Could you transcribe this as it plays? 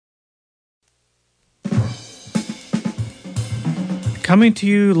Coming to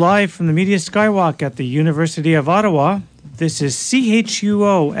you live from the Media Skywalk at the University of Ottawa, this is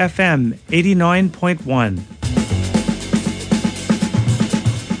CHUO FM 89.1.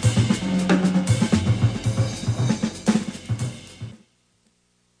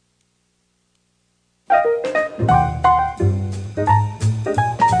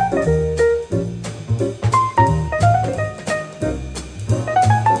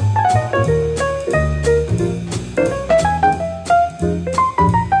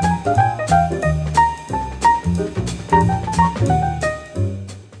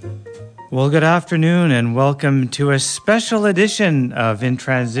 Well, good afternoon and welcome to a special edition of In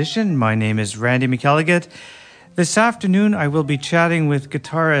Transition. My name is Randy McElligott. This afternoon I will be chatting with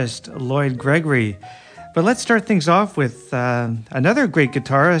guitarist Lloyd Gregory. But let's start things off with another great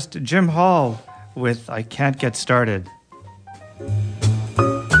guitarist, Jim Hall, with I Can't Get Started.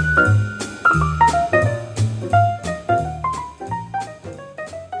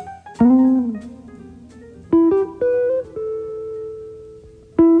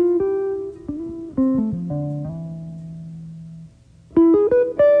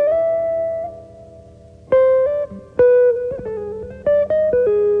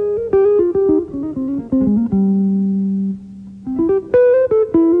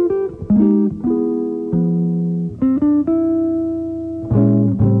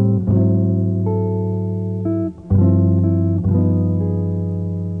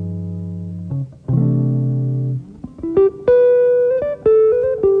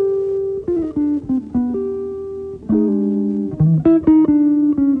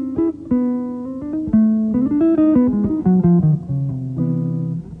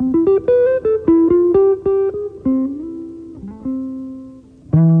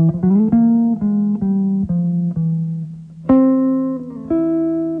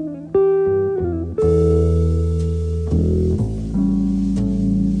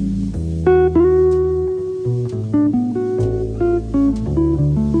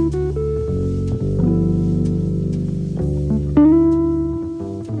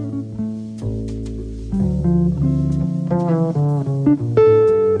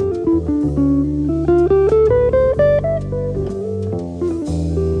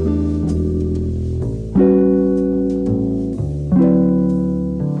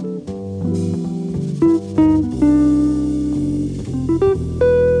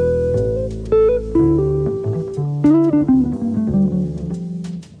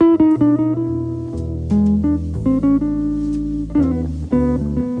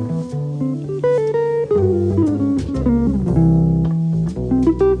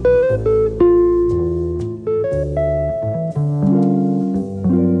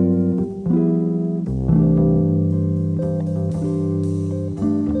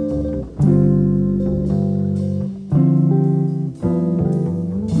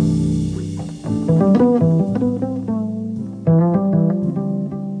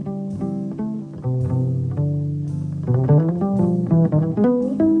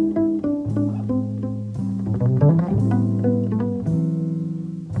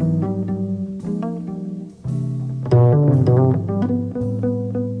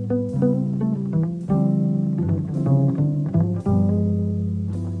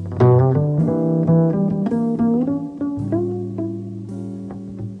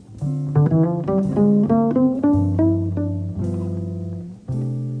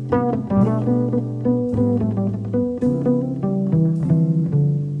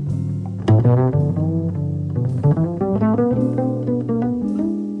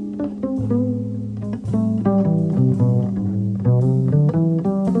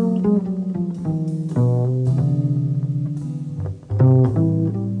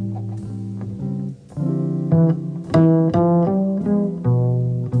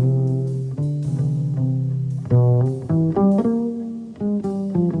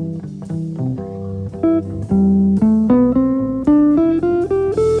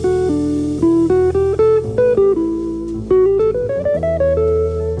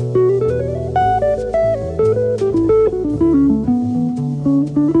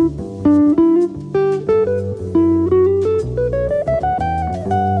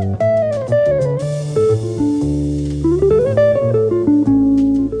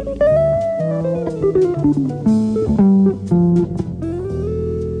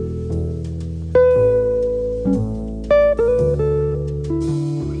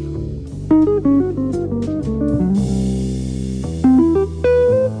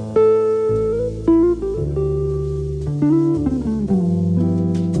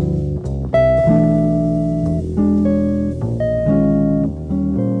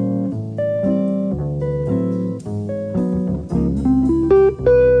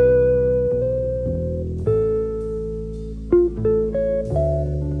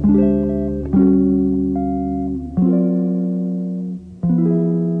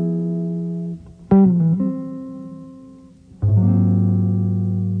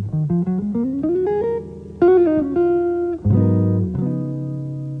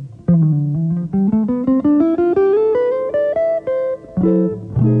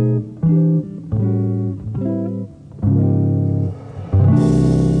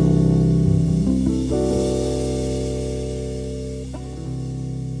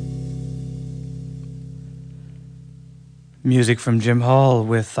 music from Jim Hall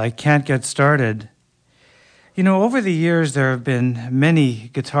with I Can't Get Started. You know, over the years, there have been many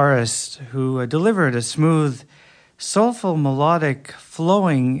guitarists who delivered a smooth, soulful, melodic,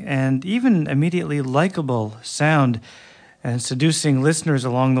 flowing, and even immediately likable sound, and seducing listeners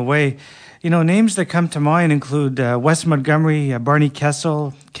along the way. You know, names that come to mind include Wes Montgomery, Barney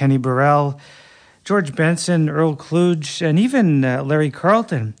Kessel, Kenny Burrell, George Benson, Earl Klugh, and even Larry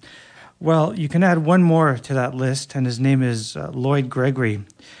Carlton. Well, you can add one more to that list, and his name is Lloyd Gregory.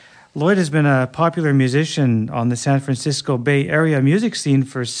 Lloyd has been a popular musician on the San Francisco Bay Area music scene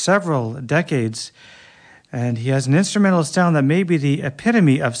for several decades, and he has an instrumental sound that may be the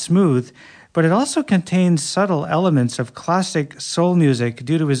epitome of smooth, but it also contains subtle elements of classic soul music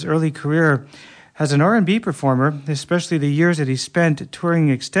due to his early career as an R&B performer, especially the years that he spent touring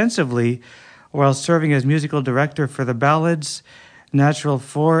extensively while serving as musical director for the Ballads, Natural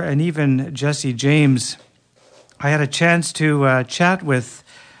 4, and even Jesse James. I had a chance to chat with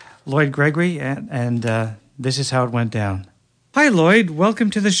Lloyd Gregory, and this is how it went down. Hi, Lloyd. Welcome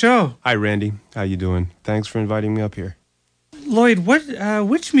to the show. Hi, Randy. How you doing? Thanks for inviting me up here. Lloyd,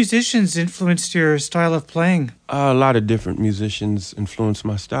 which musicians influenced your style of playing? A lot of different musicians influenced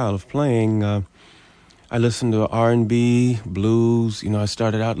my style of playing. I listened to R&B, blues. You know, I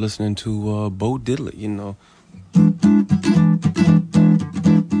started out listening to Bo Diddley, you know.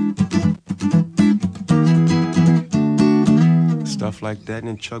 Stuff like that,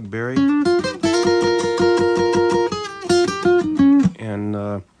 and Chuck Berry. And,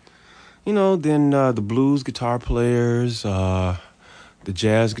 you know, then the blues guitar players, the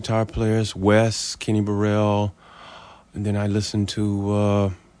jazz guitar players, Wes, Kenny Burrell. And then I listened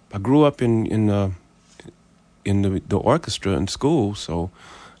to, I grew up in the orchestra in school, so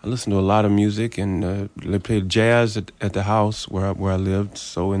I listened to a lot of music, and they played jazz at the house where I lived,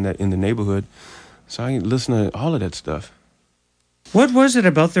 so in the neighborhood. So I listened to all of that stuff. What was it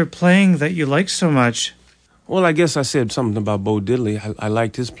about their playing that you liked so much? Well, I guess I said something about Bo Diddley. I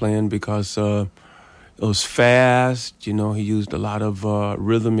liked his playing because it was fast. You know, he used a lot of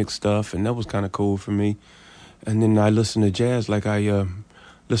rhythmic stuff, and that was kind of cool for me. And then I listened to jazz, like I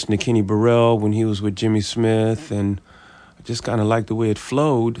listened to Kenny Burrell when he was with Jimmy Smith, and I just kind of liked the way it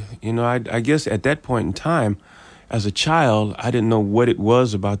flowed. You know, I guess at that point in time, as a child, I didn't know what it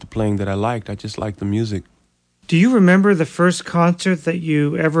was about the playing that I liked. I just liked the music. Do you remember the first concert that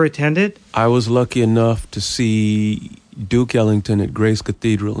you ever attended? I was lucky enough to see Duke Ellington at Grace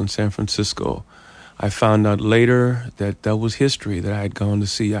Cathedral in San Francisco. I found out later that that was history that I had gone to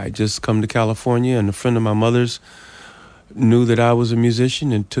see. I had just come to California, and a friend of my mother's knew that I was a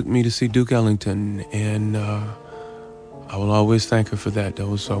musician and took me to see Duke Ellington. And I will always thank her for that. That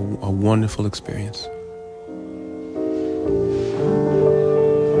was a wonderful experience.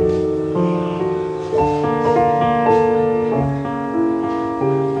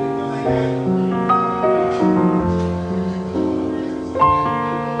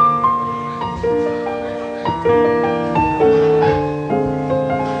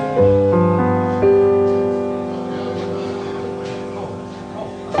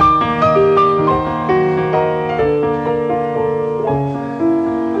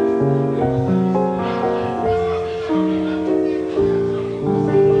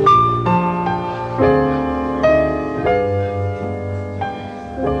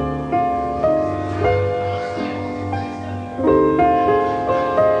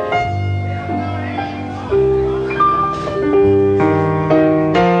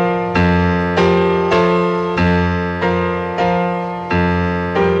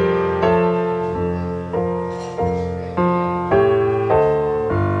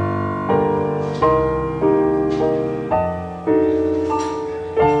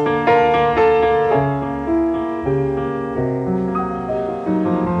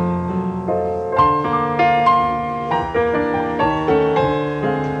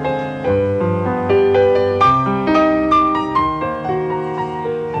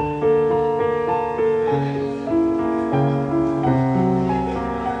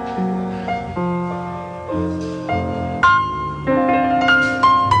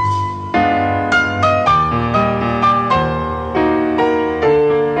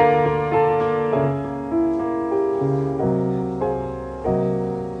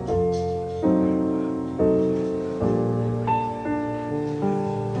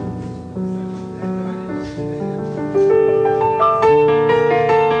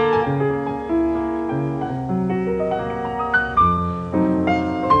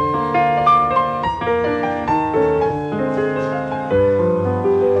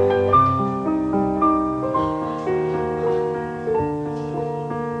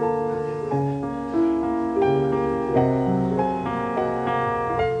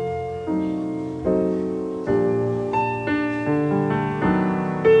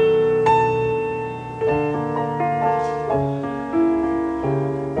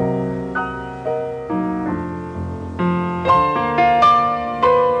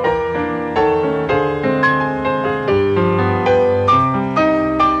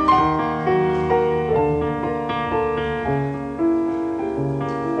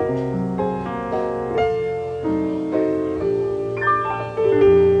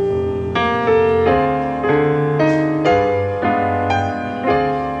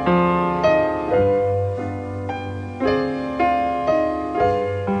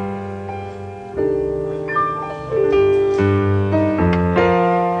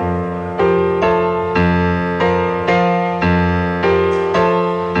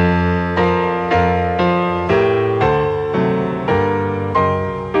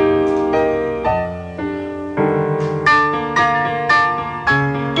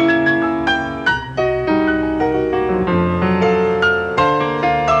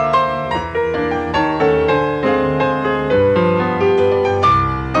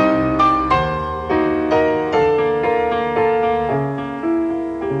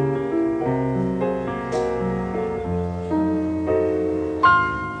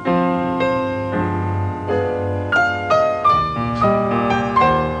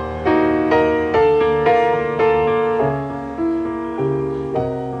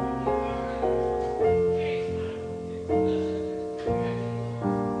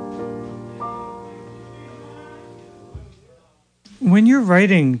 you're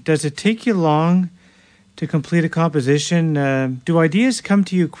writing, does it take you long to complete a composition? Do ideas come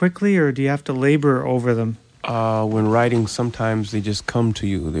to you quickly, or do you have to labor over them? When writing, sometimes they just come to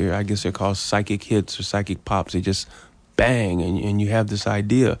you. I guess they're called psychic hits or psychic pops. They just bang, and you have this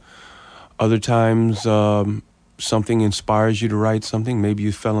idea. Other times, something inspires you to write something. Maybe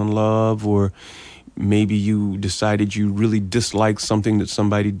you fell in love, or maybe you decided you really disliked something that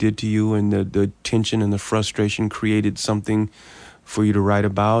somebody did to you, and the tension and the frustration created something for you to write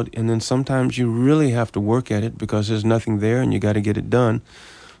about. And then sometimes you really have to work at it because there's nothing there and you got to get it done.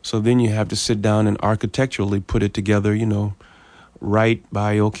 So then you have to sit down and architecturally put it together, write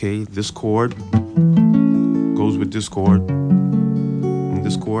by, okay, this chord goes with this chord, and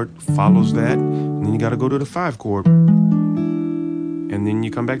this chord follows that, and then you got to go to the 5 chord, and then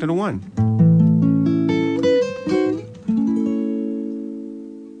you come back to the 1.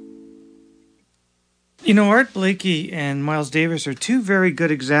 Art Blakey and Miles Davis are two very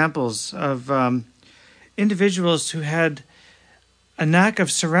good examples of individuals who had a knack of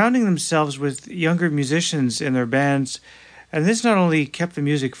surrounding themselves with younger musicians in their bands. And this not only kept the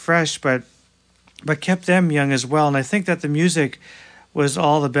music fresh, but kept them young as well. And I think that the music was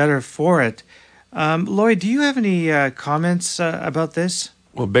all the better for it. Lloyd, do you have any comments about this?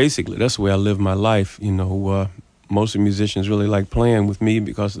 Well, basically, that's the way I live my life. Most of the musicians really like playing with me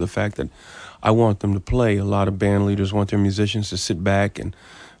because of the fact that I want them to play. A lot of band leaders want their musicians to sit back and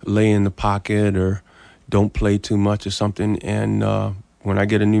lay in the pocket or don't play too much or something. And when I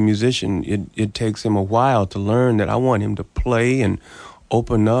get a new musician, it takes him a while to learn that I want him to play and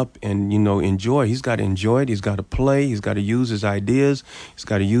open up and, enjoy. He's got to enjoy it. He's got to play. He's got to use his ideas. He's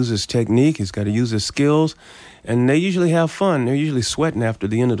got to use his technique. He's got to use his skills. And they usually have fun. They're usually sweating after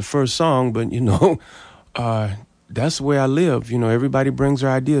the end of the first song, but, that's the way I live. Everybody brings their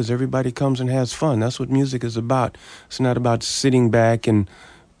ideas. Everybody comes and has fun. That's what music is about. It's not about sitting back and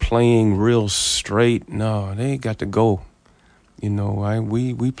playing real straight. No, they got to go.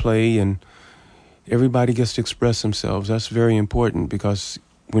 We play and everybody gets to express themselves. That's very important because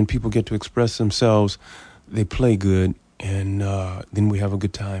when people get to express themselves, they play good, and then we have a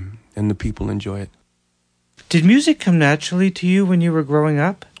good time and the people enjoy it. Did music come naturally to you when you were growing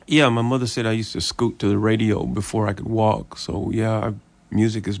up? Yeah, my mother said I used to scoot to the radio before I could walk. So, yeah,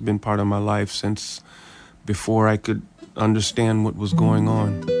 music has been part of my life since before I could understand what was going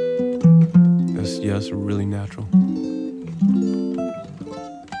on. It's really natural.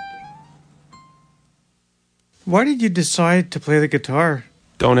 Why did you decide to play the guitar?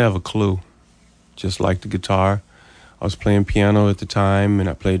 Don't have a clue. Just like the guitar. I was playing piano at the time, and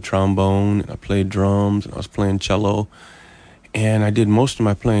I played trombone, and I played drums, and I was playing cello. And I did most of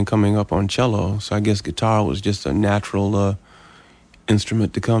my playing coming up on cello, so I guess guitar was just a natural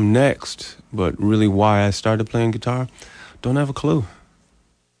instrument to come next. But really why I started playing guitar, don't have a clue.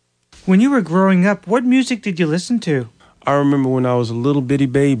 When you were growing up, what music did you listen to? I remember when I was a little bitty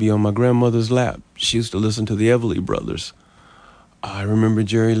baby on my grandmother's lap. She used to listen to the Everly Brothers. I remember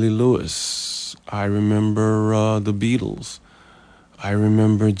Jerry Lee Lewis. I remember the Beatles. I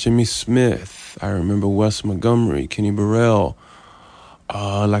remember Jimmy Smith. I remember Wes Montgomery, Kenny Burrell.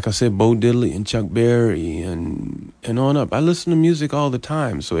 Like I said, Bo Diddley and Chuck Berry and on up. I listen to music all the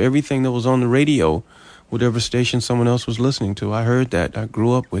time. So everything that was on the radio, whatever station someone else was listening to, I heard that. I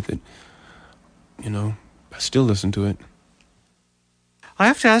grew up with it. I still listen to it. I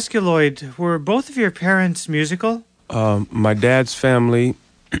have to ask you, Lloyd, were both of your parents musical? My dad's family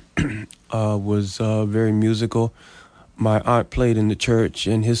was very musical. My aunt played in the church,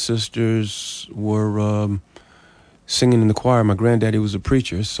 and his sisters were singing in the choir. My granddaddy was a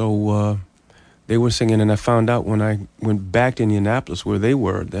preacher, so they were singing, and I found out when I went back to Indianapolis where they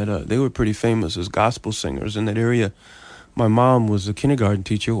were, that they were pretty famous as gospel singers in that area. My mom was a kindergarten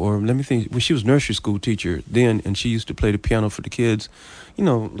teacher, or let me think, well, she was a nursery school teacher then, and she used to play the piano for the kids.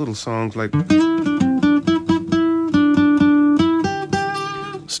 Little songs like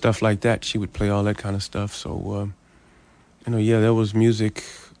stuff like that. She would play all that kind of stuff. So, there was music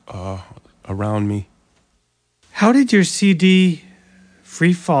around me. How did your CD,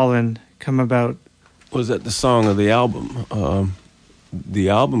 Free Fallin', come about? Was that the song of the album? The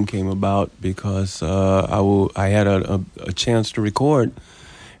album came about because I had a chance to record,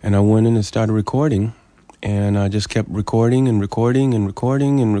 and I went in and started recording, and I just kept recording and recording and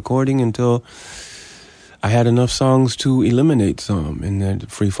recording and recording until I had enough songs to eliminate some, and then the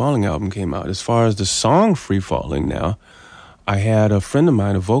Free Falling album came out. As far as the song Free Falling now, I had a friend of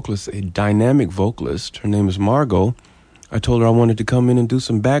mine, a vocalist, a dynamic vocalist. Her name is Margot. I told her I wanted to come in and do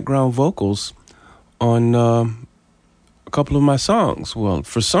some background vocals on a couple of my songs. Well,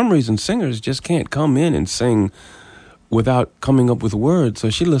 for some reason, singers just can't come in and sing without coming up with words. So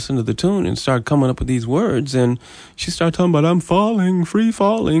she listened to the tune and started coming up with these words, and she started talking about, I'm falling, free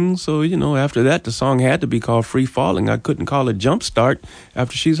falling. So, after that, the song had to be called Free Falling. I couldn't call it Jump Start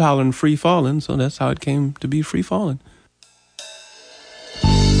after she's hollering free falling, so that's how it came to be Free Falling.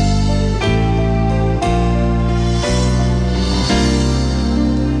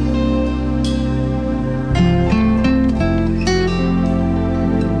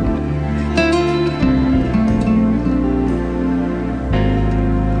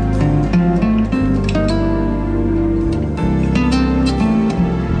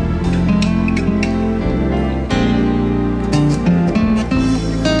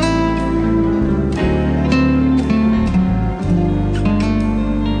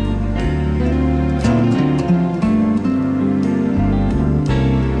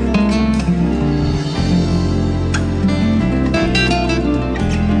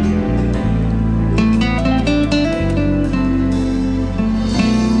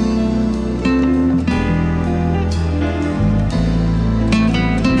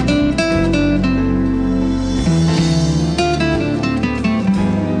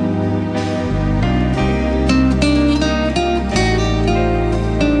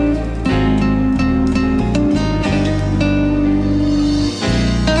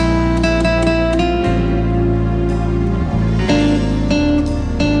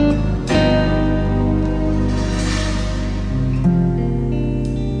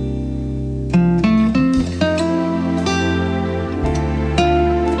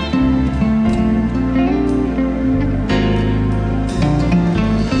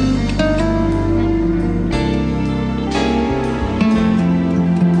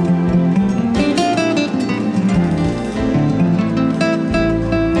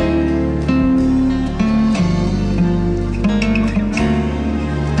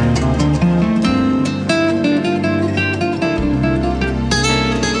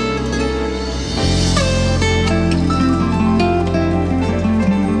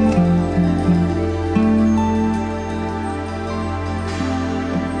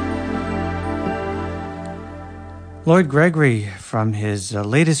 Lloyd Gregory from his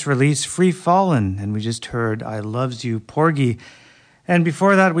latest release, Free Fallin', and we just heard I Loves You, Porgy. And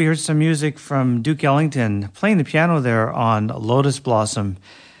before that, we heard some music from Duke Ellington, playing the piano there on Lotus Blossom.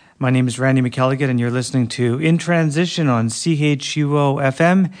 My name is Randy McElligott, and you're listening to In Transition on CHUO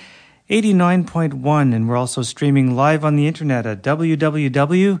FM 89.1, and we're also streaming live on the internet at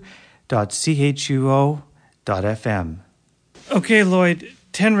www.chuo.fm. Okay, Lloyd,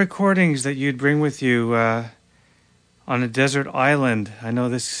 10 recordings that you'd bring with you on a desert island. I know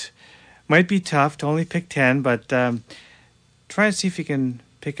this might be tough to only pick 10, but try and see if you can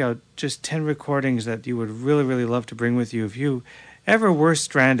pick out just 10 recordings that you would really, really love to bring with you if you ever were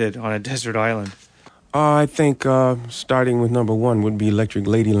stranded on a desert island. I think starting with number one would be Electric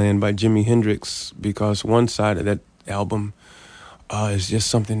Ladyland by Jimi Hendrix, because one side of that album is just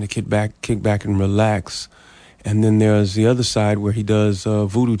something to kick back and relax. And then there's the other side where he does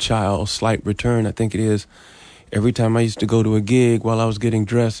Voodoo Child, Slight Return, I think it is. Every time I used to go to a gig while I was getting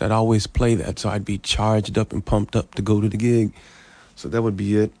dressed, I'd always play that, so I'd be charged up and pumped up to go to the gig. So that would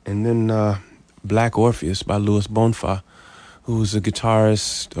be it. And then Black Orpheus by Louis Bonfa, who's a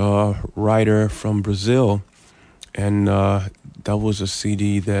guitarist, writer from Brazil. And that was a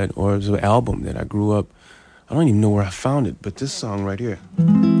CD or it was an album that I grew up. I don't even know where I found it, but this song right here.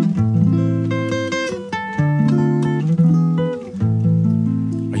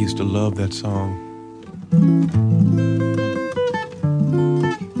 I used to love that song.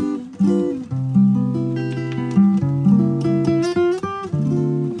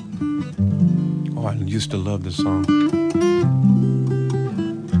 Oh, I used to love this song.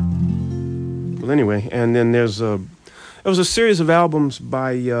 Well, anyway, and then there was a series of albums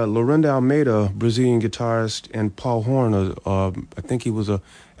by Lorinda Almeida, Brazilian guitarist, and Paul Horn. I think he was a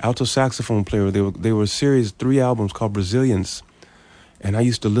alto saxophone player. They were a series, 3 albums called Brazilians. And I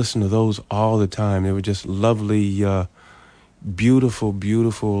used to listen to those all the time. They were just lovely, beautiful,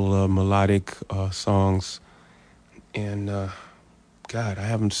 beautiful melodic songs. And, God, I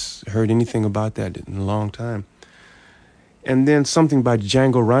haven't heard anything about that in a long time. And then something by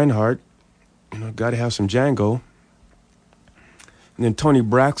Django Reinhardt. Got to have some Django. And then Toni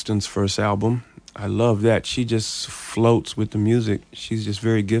Braxton's first album. I love that. She just floats with the music. She's just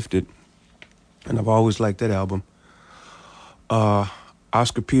very gifted. And I've always liked that album.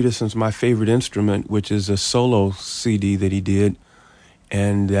 Oscar Peterson's My Favorite Instrument, which is a solo CD that he did,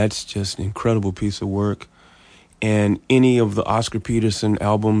 and that's just an incredible piece of work. And any of the Oscar Peterson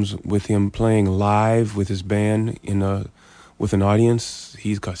albums with him playing live with his band with an audience,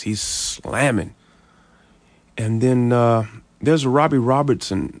 he's slamming. And then there's a Robbie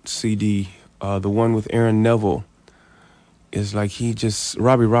Robertson CD, the one with Aaron Neville. Is like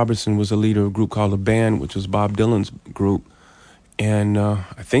Robbie Robertson was a leader of a group called The Band, which was Bob Dylan's group. And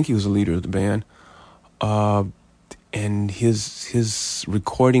I think he was the leader of the band. And his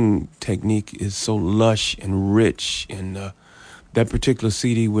recording technique is so lush and rich. And that particular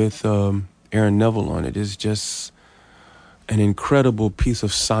CD with Aaron Neville on it is just an incredible piece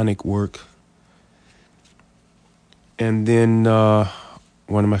of sonic work. And then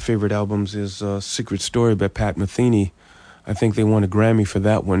one of my favorite albums is Secret Story by Pat Metheny. I think they won a Grammy for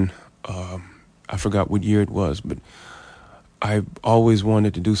that one. I forgot what year it was, but I always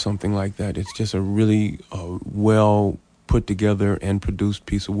wanted to do something like that. It's just a really well put together and produced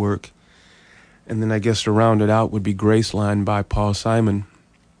piece of work. And then I guess to round it out would be Graceland by Paul Simon.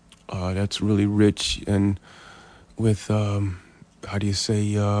 That's really rich and with,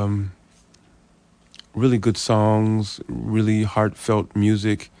 really good songs, really heartfelt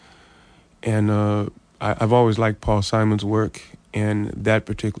music. And I've always liked Paul Simon's work, and that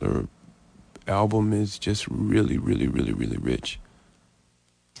particular album is just really, really, really, really rich.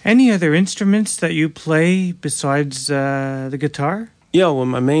 Any other instruments that you play besides the guitar? Yeah, well,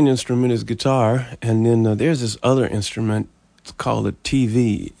 my main instrument is guitar, and then there's this other instrument. It's called a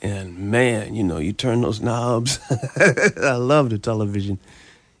TV, and man, you turn those knobs. I love the television.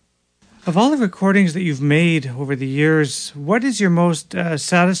 Of all the recordings that you've made over the years, what is your most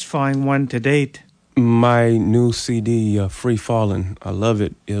satisfying one to date? My new CD, Free Fallin', I love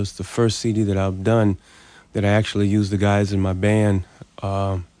it. It was the first CD that I've done that I actually use the guys in my band.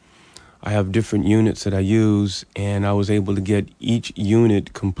 I have different units that I use, and I was able to get each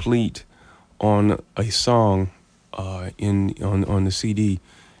unit complete on a song on the CD.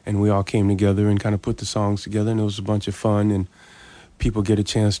 And we all came together and kind of put the songs together, and it was a bunch of fun, and people get a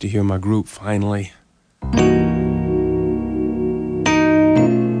chance to hear my group finally.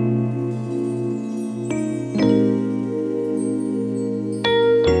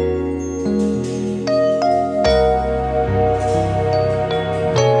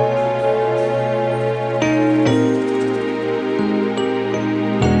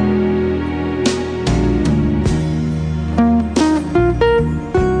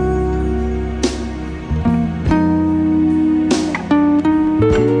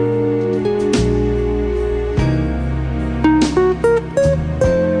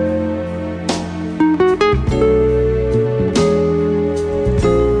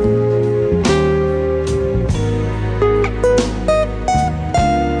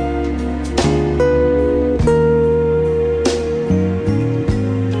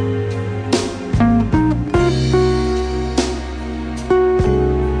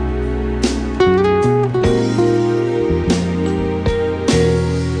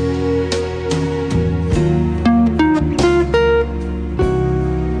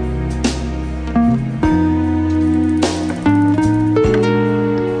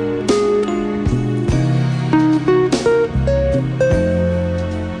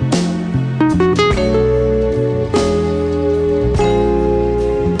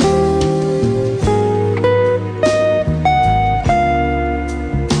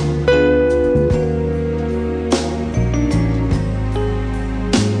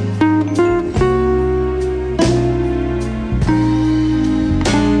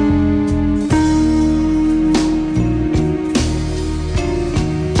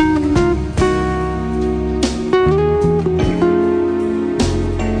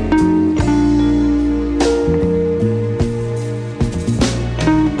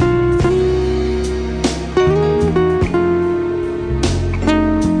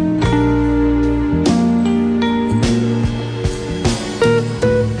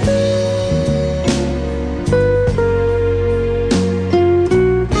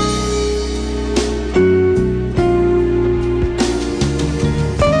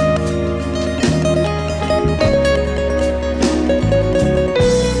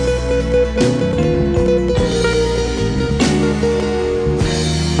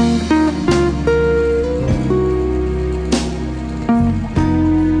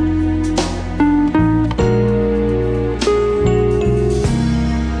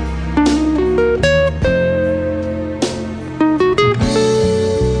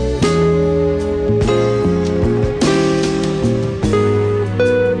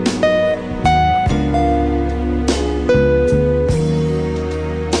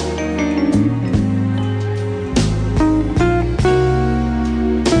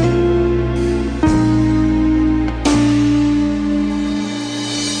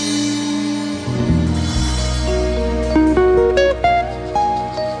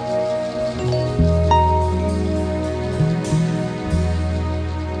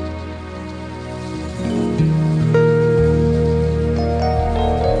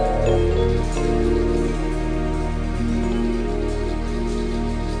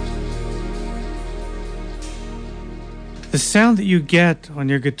 The sound that you get on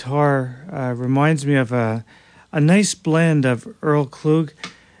your guitar reminds me of a nice blend of Earl Klug,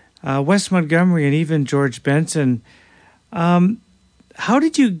 Wes Montgomery, and even George Benson. How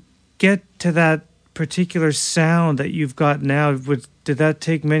did you get to that particular sound that you've got now? Did that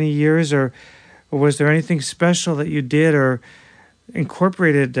take many years, or was there anything special that you did or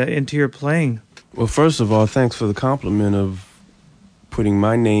incorporated into your playing? Well, first of all, thanks for the compliment of putting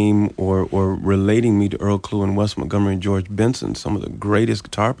my name or relating me to Earl Klugh and Wes Montgomery and George Benson, some of the greatest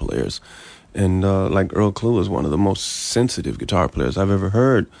guitar players. And like Earl Klugh is one of the most sensitive guitar players I've ever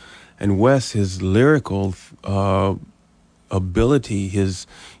heard. And Wes, his lyrical ability, his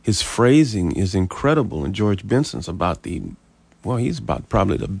phrasing is incredible. And George Benson's he's about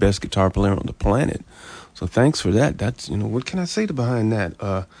probably the best guitar player on the planet. So thanks for that. That's, what can I say behind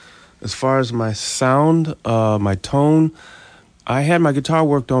that? As far as my sound, my tone, I had my guitar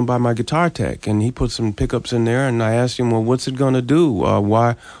worked on by my guitar tech, and he put some pickups in there, and I asked him, well, what's it going to do?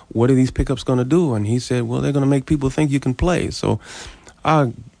 What are these pickups going to do? And he said, well, they're going to make people think you can play. So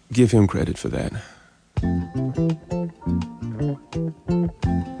I'll give him credit for that.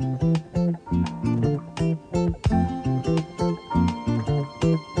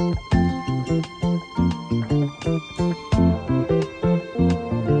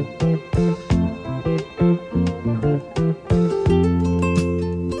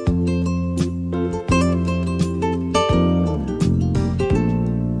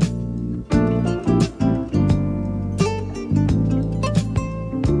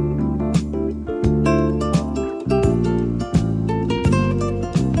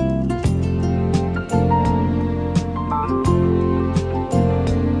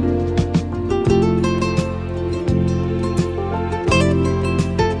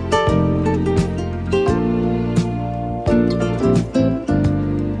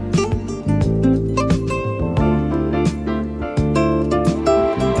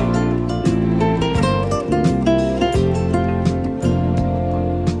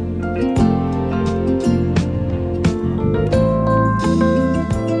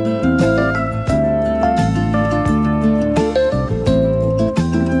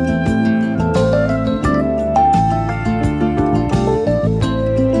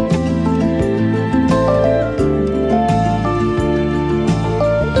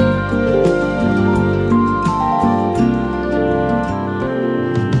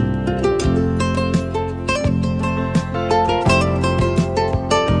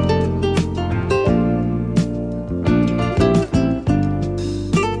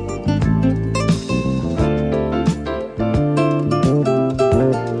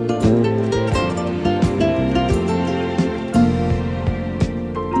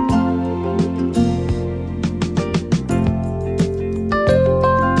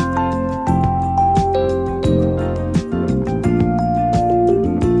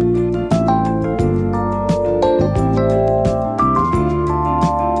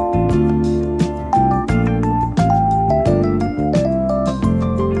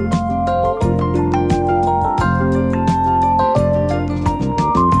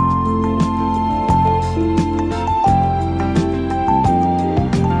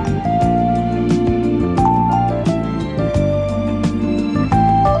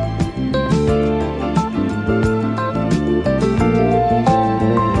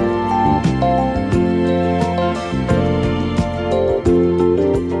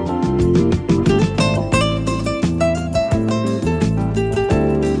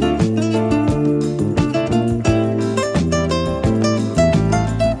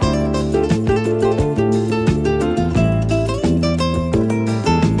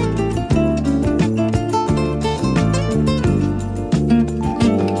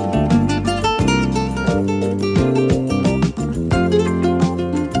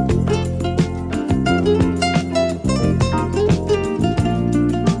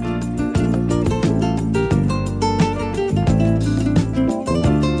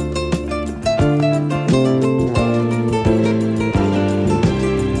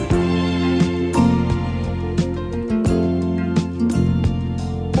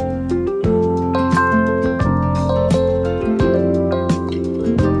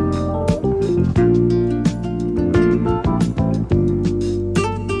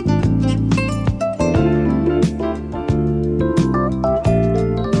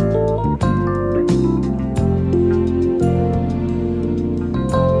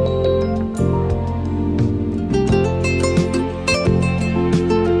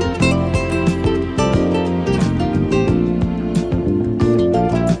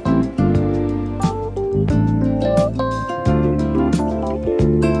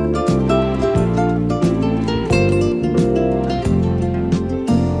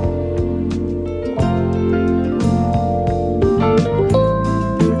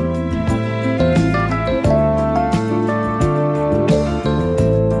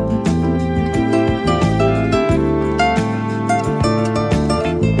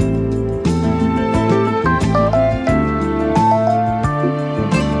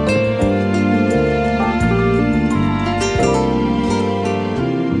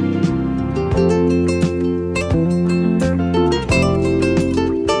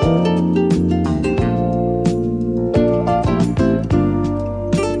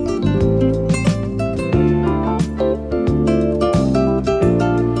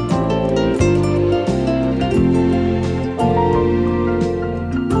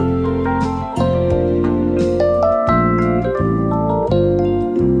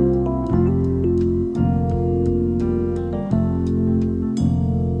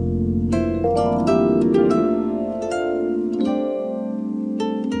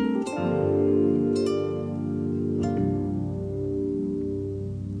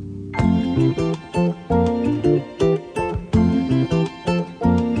 In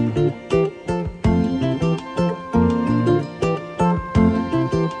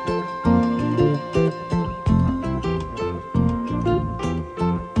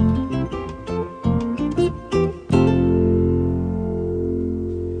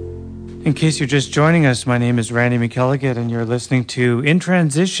case you're just joining us, my name is Randy McElligott, and you're listening to In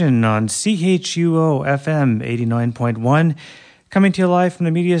Transition on CHUO FM 89.1, coming to you live from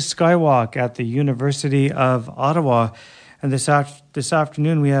the Media Skywalk at the University of Ottawa. And this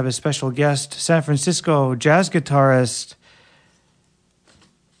afternoon, we have a special guest, San Francisco jazz guitarist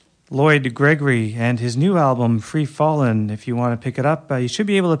Lloyd Gregory, and his new album, Free Fallin'. If you want to pick it up, you should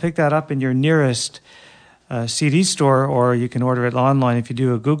be able to pick that up in your nearest CD store, or you can order it online. If you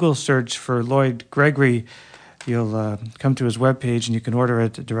do a Google search for Lloyd Gregory, you'll come to his webpage and you can order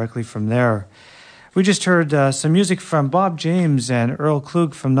it directly from there. We just heard some music from Bob James and Earl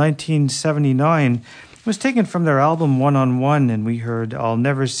Klug from 1979. It was taken from their album One on One, and we heard I'll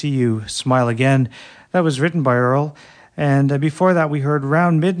Never See You Smile Again. That was written by Earl. And before that, we heard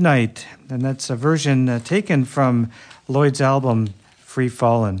Round Midnight, and that's a version taken from Lloyd's album Free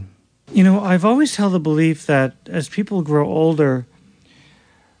Fallin'. You know, I've always held the belief that as people grow older,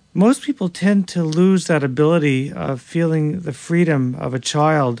 most people tend to lose that ability of feeling the freedom of a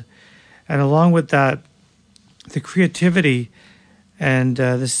child, and along with that, the creativity and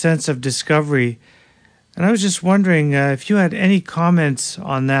the sense of discovery. And I was just wondering if you had any comments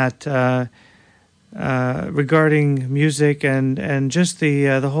on that regarding music and just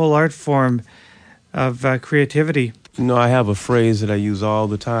the whole art form of creativity. You know, I have a phrase that I use all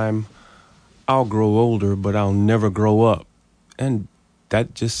the time. I'll grow older, but I'll never grow up. And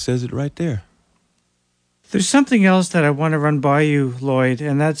that just says it right there. There's something else that I want to run by you, Lloyd,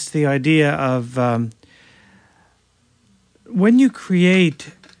 and that's the idea of when you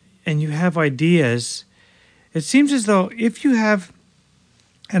create and you have ideas, it seems as though if you have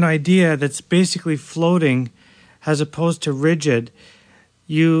an idea that's basically floating as opposed to rigid,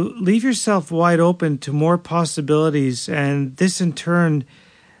 you leave yourself wide open to more possibilities, and this in turn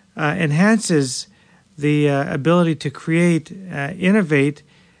enhances the ability to create, innovate,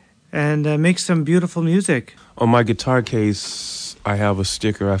 and make some beautiful music. On my guitar case, I have a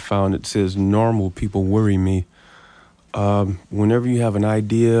sticker I found that says, "Normal people worry me." Whenever you have an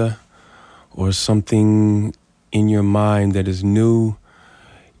idea or something in your mind that is new,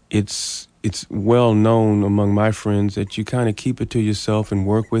 it's well known among my friends that you kind of keep it to yourself and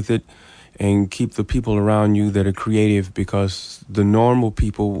work with it and keep the people around you that are creative, because the normal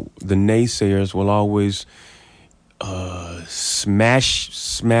people, the naysayers, will always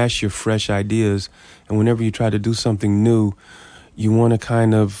smash your fresh ideas. And whenever you try to do something new, you want to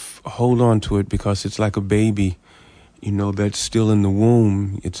kind of hold on to it because it's like a baby, you know, that's still in the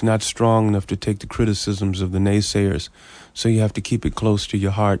womb. It's not strong enough to take the criticisms of the naysayers. So you have to keep it close to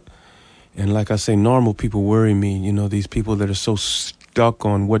your heart. And like I say, normal people worry me. You know, these people that are so stuck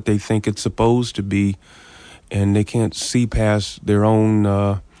on what they think it's supposed to be, and they can't see past their own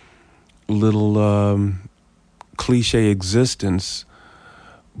little cliche existence.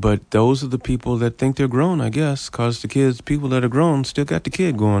 But those are the people that think they're grown, I guess, because people that are grown still got the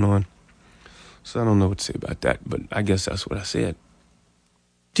kid going on. So I don't know what to say about that, but I guess that's what I said.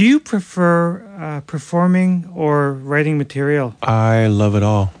 Do you prefer performing or writing material? I love it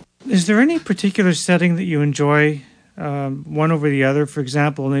all. Is there any particular setting that you enjoy, one over the other? For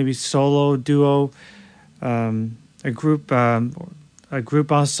example, maybe solo, duo, a group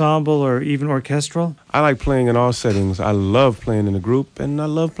ensemble, or even orchestral? I like playing in all settings. I love playing in a group, and I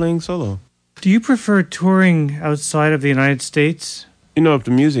love playing solo. Do you prefer touring outside of the United States? You know, if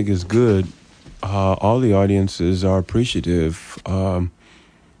the music is good, all the audiences are appreciative.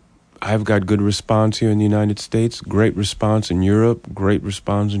 I've got good response here in the United States, great response in Europe, great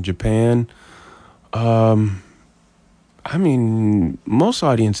response in Japan. I mean, most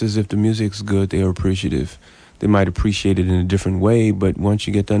audiences, if the music's good, they are appreciative. They might appreciate it in a different way, but once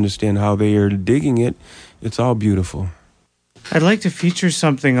you get to understand how they are digging it, it's all beautiful. I'd like to feature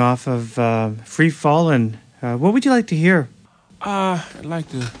something off of Free Fallin'. What would you like to hear? I'd like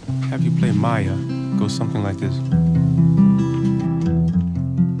to have you play Maya. Go something like this.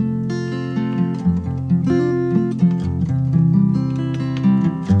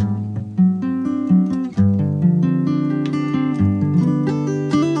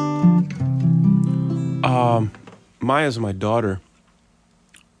 Maya's my daughter,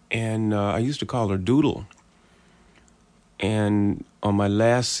 and I used to call her Doodle. And on my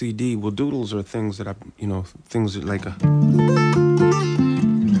last CD, well, doodles are things that things that like a...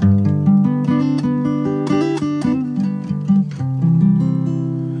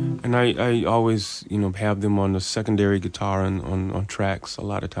 And And I always, have them on the secondary guitar and on tracks a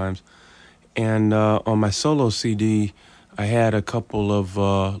lot of times. And on my solo CD, I had a couple of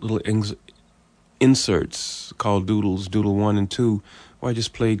little inserts called doodles, Doodle 1 and 2, where I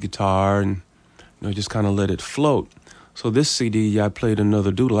just played guitar and just kind of let it float. So this CD, I played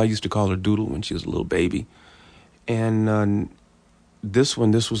another doodle. I used to call her Doodle when she was a little baby. And this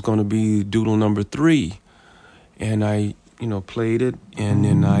was going to be doodle number 3. And I, played it, and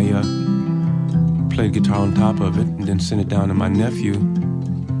then I played guitar on top of it, and then sent it down to my nephew,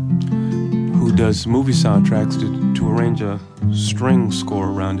 who does movie soundtracks, to arrange a string score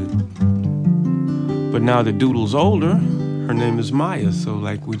around it. But now that Doodle's older, her name is Maya, so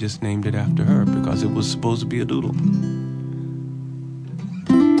we just named it after her because it was supposed to be a doodle.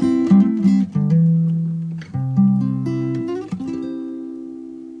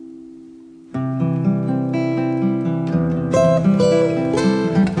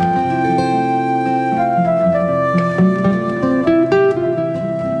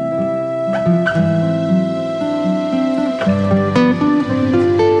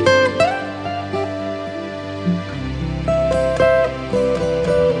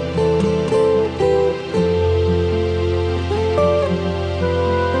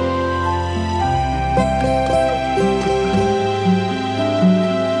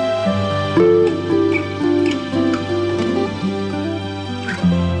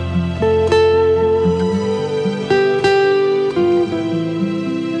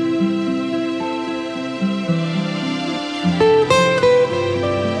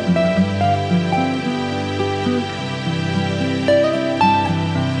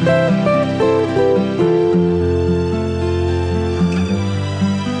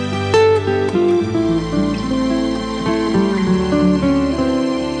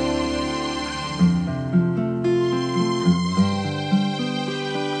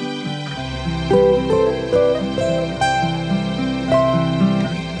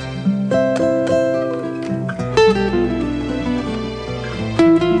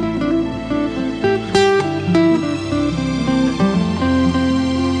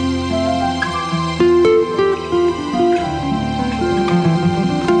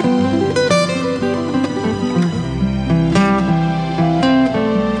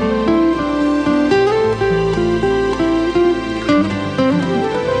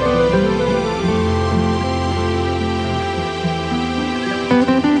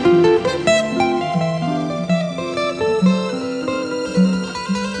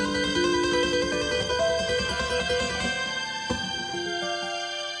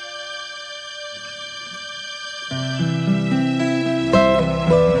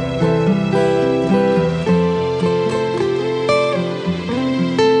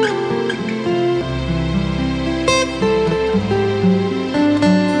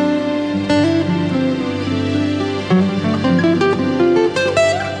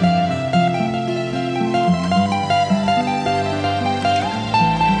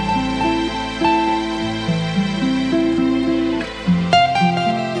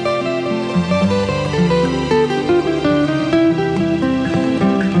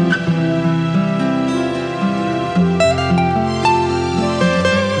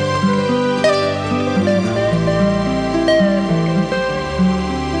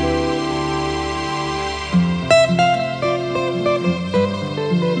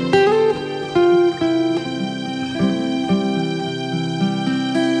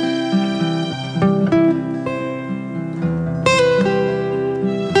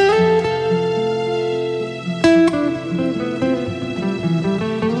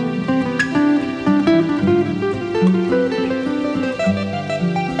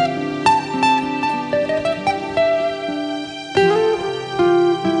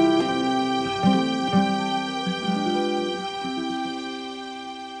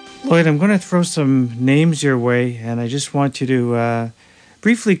 Lloyd, I'm going to throw some names your way, and I just want you to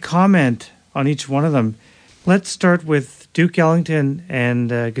briefly comment on each one of them. Let's start with Duke Ellington and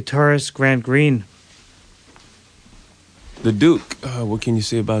guitarist Grant Green. The Duke, what can you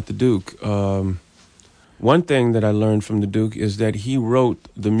say about the Duke? One thing that I learned from the Duke is that he wrote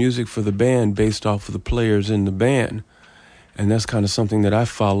the music for the band based off of the players in the band. And that's kind of something that I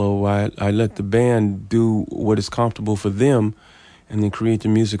follow. I let the band do what is comfortable for them and then create the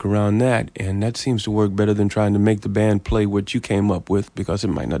music around that. And that seems to work better than trying to make the band play what you came up with, because it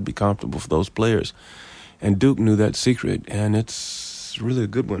might not be comfortable for those players. And Duke knew that secret, and it's really a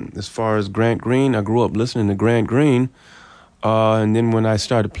good one. As far as Grant Green, I grew up listening to Grant Green. And then when I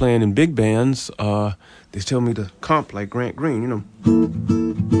started playing in big bands, they tell me to comp like Grant Green, you know.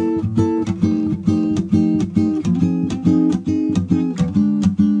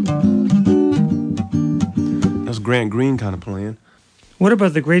 Grant Green kind of playing. What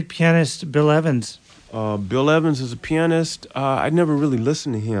about the great pianist Bill Evans? Bill Evans is a pianist. I never really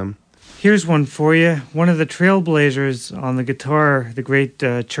listened to him. Here's one for you. One of the trailblazers on the guitar, the great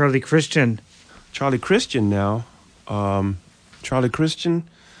Charlie Christian. Charlie Christian now. Charlie Christian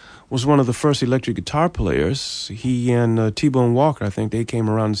was one of the first electric guitar players. He and T-Bone Walker, I think they came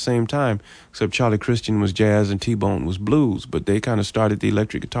around the same time, except Charlie Christian was jazz and T-Bone was blues, but they kind of started the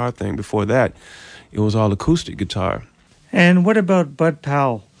electric guitar thing. Before that, it was all acoustic guitar. And what about Bud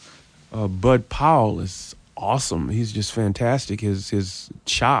Powell? Bud Powell is awesome. He's just fantastic. His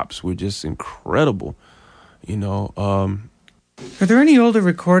chops were just incredible, you know. Are there any older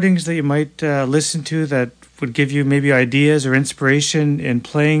recordings that you might listen to that would give you maybe ideas or inspiration in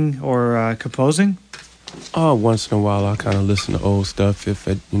playing or composing? Once in a while, I'll kind of listen to old stuff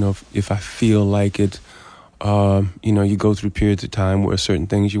if I feel like it. You go through periods of time where certain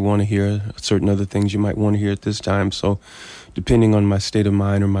things you want to hear, certain other things you might want to hear at this time. So depending on my state of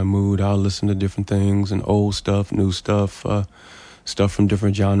mind or my mood, I'll listen to different things, and old stuff, new stuff, stuff from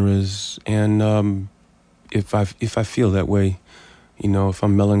different genres. And if I feel that way, if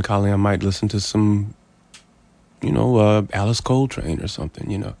I'm melancholy, I might listen to some, Alice Coltrane or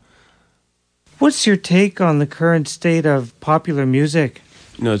something, What's your take on the current state of popular music?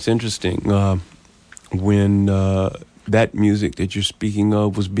 It's interesting. When that music that you're speaking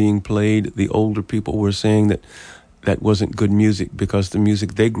of was being played, the older people were saying that wasn't good music because the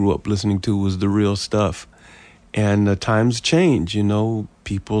music they grew up listening to was the real stuff. And times change,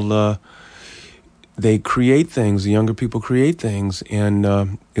 people, they create things, the younger people create things. And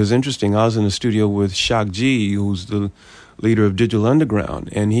it was interesting, I was in the studio with Shock G, who's the leader of Digital Underground,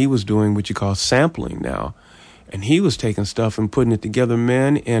 and he was doing what you call sampling now. And he was taking stuff and putting it together,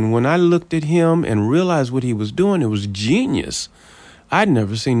 man. And when I looked at him and realized what he was doing, it was genius. I'd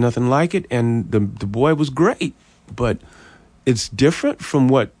never seen nothing like it. And the boy was great. But it's different from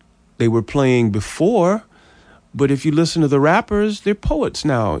what they were playing before. But if you listen to the rappers, they're poets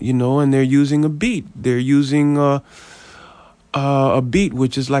now, and they're using a beat. They're using a beat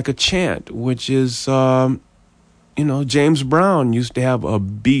which is like a chant, which is... James Brown used to have a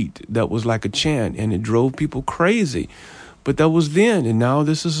beat that was like a chant, and it drove people crazy. But that was then, and now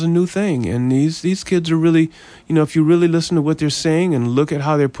this is a new thing. And these kids are really, if you really listen to what they're saying and look at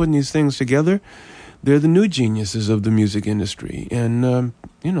how they're putting these things together, they're the new geniuses of the music industry. And,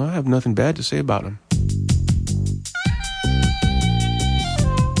 I have nothing bad to say about them.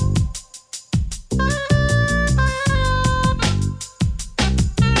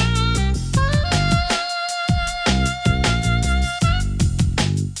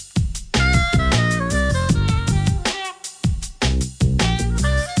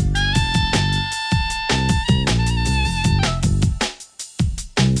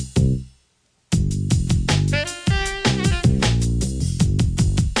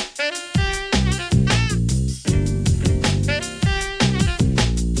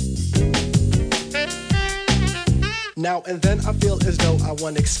 Now and then I feel as though I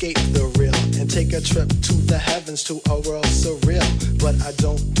want to escape the real and take a trip to the heavens, to a world surreal. But I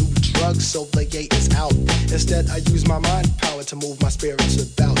don't do drugs, so the gate is out. Instead, I use my mind power to move my spirits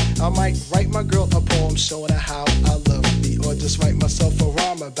about. I might write my girl a poem showing her how I love me, or just write myself a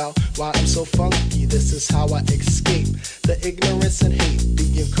rhyme about why I'm so funky. This is how I escape the ignorance and hate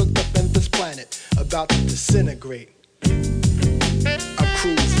being cooked up in this planet, about to disintegrate. I'm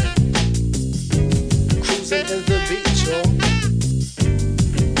cruising in the beach, yo.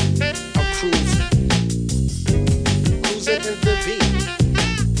 I'm cruising in the beach.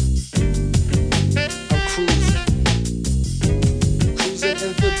 I'm cruising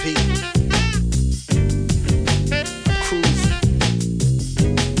in the beach. I'm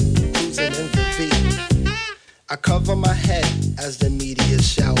cruising in the beach. I cover my head as the meteors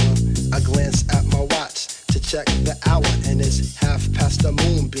shower. I glance at my watch to check the hour, and it's 1/2 the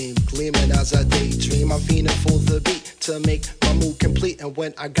moonbeam gleaming as I daydream. I'm fiending for the beat to make my mood complete, and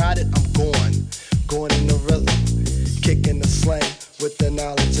when I got it, I'm going in the rhythm, kicking the slang with the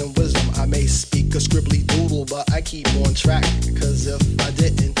knowledge and wisdom. I may speak a scribbly doodle, but I keep on track, cause if I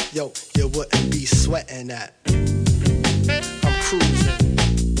didn't, yo, you wouldn't be sweating that. I'm cruising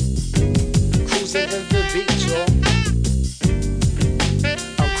in the beach, yo.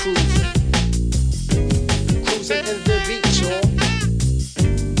 I'm cruising in the beach, yo.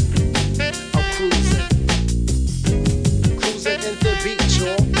 I'm cruising in the beach,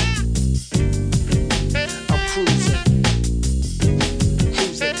 yo. I'm cruising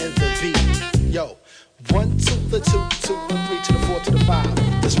in the beach. Yo, 1 to the 2 to the 3 to the 4 to the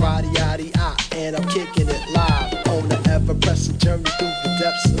 5. This ride-yaddy-I, and I'm kicking it live on the ever-pressing journey through the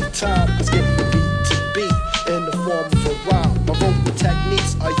depths of time. Let's get the beat to beat in the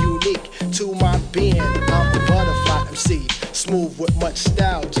much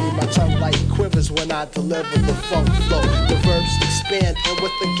style to my tongue like quivers when I deliver the funk flow. The verbs expand and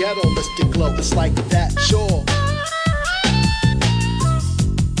with the ghetto-listic glow, it's like that jaw.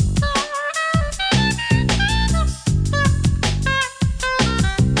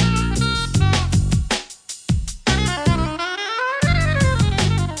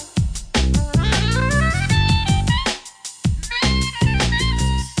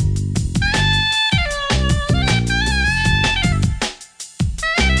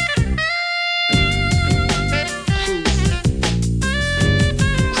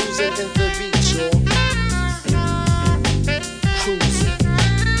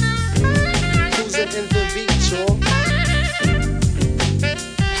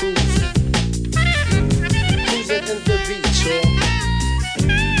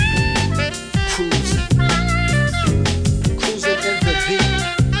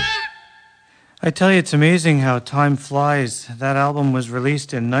 I tell you, it's amazing how time flies. That album was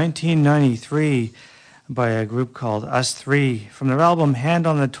released in 1993 by a group called Us Three from their album Hand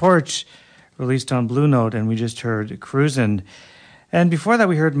on the Torch, released on Blue Note, and we just heard Cruisin'. And before that,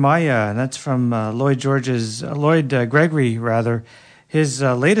 we heard Maya, and that's from Lloyd Gregory, his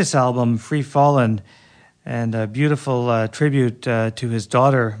latest album, Free Fallin', and a beautiful tribute to his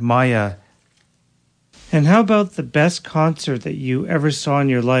daughter, Maya. And how about the best concert that you ever saw in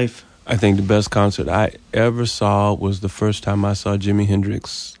your life? I think the best concert I ever saw was the first time I saw Jimi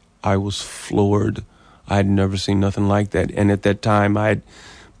Hendrix. I was floored. I'd never seen nothing like that. And at that time, I'd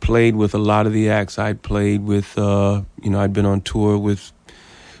played with a lot of the acts. I'd played with, I'd been on tour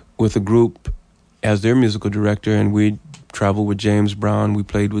with a group as their musical director, and we'd traveled with James Brown. We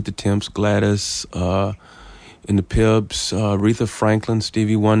played with the Temps, Gladys, in the Pips, Aretha Franklin,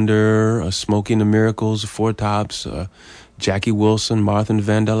 Stevie Wonder, Smokey and the Miracles, the Four Tops, Jackie Wilson, Martha and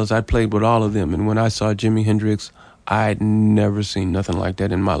Vandellas. I played with all of them. And when I saw Jimi Hendrix, I'd never seen nothing like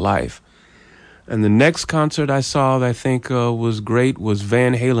that in my life. And the next concert I saw that I think was great was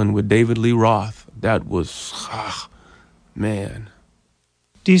Van Halen with David Lee Roth. That was, man.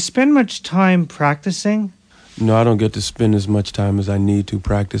 Do you spend much time practicing? No, I don't get to spend as much time as I need to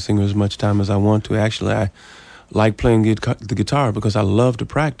practicing or as much time as I want to. Actually, I like playing the guitar because I love to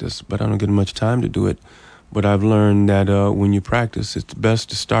practice, but I don't get much time to do it. But I've learned that when you practice, it's best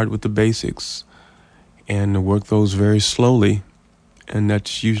to start with the basics and to work those very slowly, and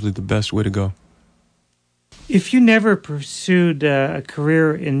that's usually the best way to go. If you never pursued a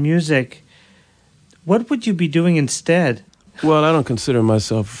career in music, what would you be doing instead? Well, I don't consider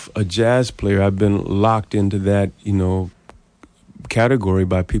myself a jazz player. I've been locked into that, category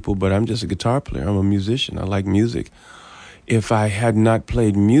by people, but I'm just a guitar player. I'm a musician. I like music. If I had not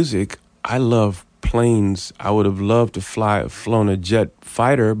played music, I love planes. I would have loved to flown a jet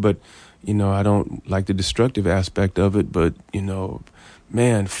fighter, but, I don't like the destructive aspect of it. But,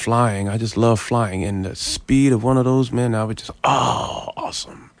 man, flying, I just love flying. And the speed of one of those, man, I would just,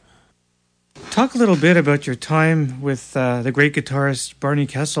 awesome. Talk a little bit about your time with the great guitarist Barney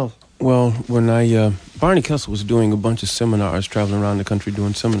Kessel. Well, when Barney Kessel was doing a bunch of seminars, traveling around the country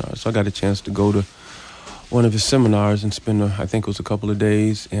doing seminars, so I got a chance to go to one of his seminars and spend, I think it was a couple of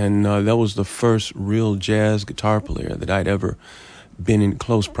days, and that was the first real jazz guitar player that I'd ever been in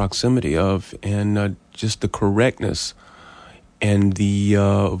close proximity of, and just the correctness and the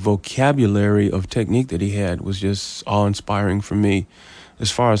vocabulary of technique that he had was just awe-inspiring for me.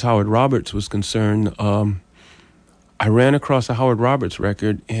 As far as Howard Roberts was concerned, I ran across a Howard Roberts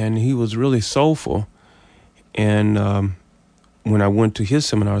record, and he was really soulful. And when I went to his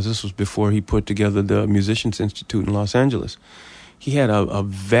seminars, this was before he put together the Musicians Institute in Los Angeles, he had a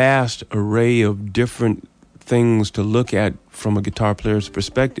vast array of different things to look at from a guitar player's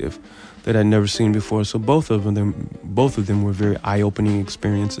perspective that I'd never seen before. So both of them were very eye-opening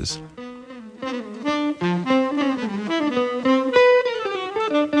experiences.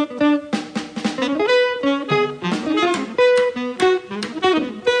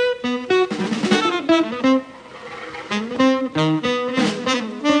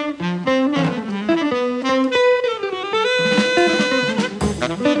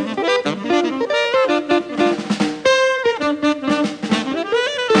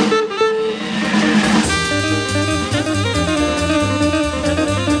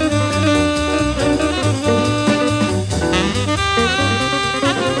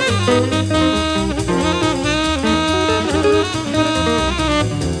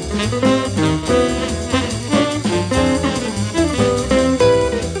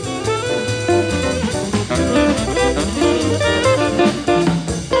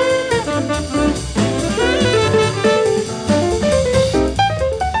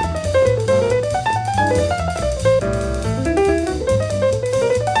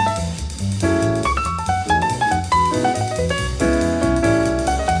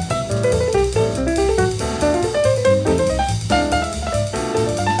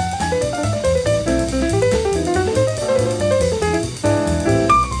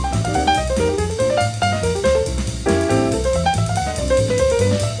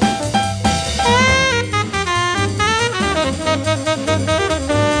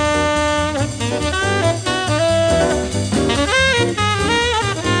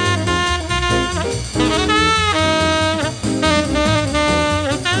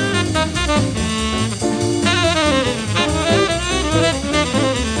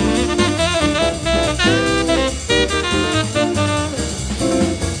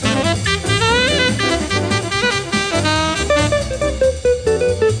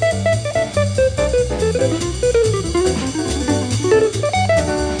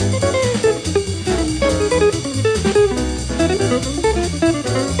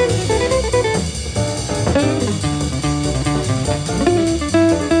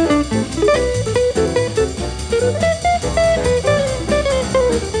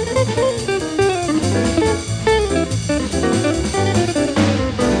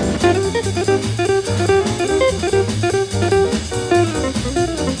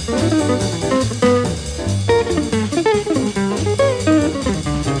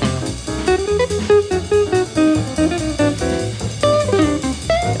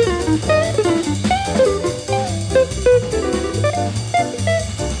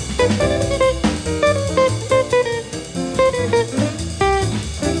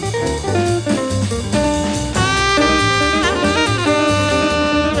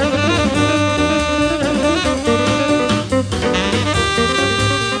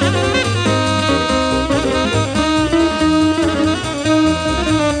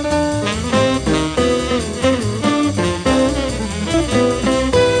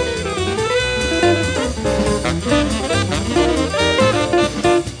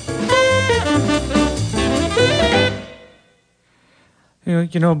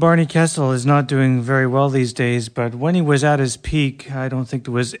 Barney Kessel is not doing very well these days, but when he was at his peak, I don't think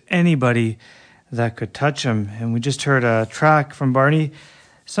there was anybody that could touch him. And we just heard a track from Barney,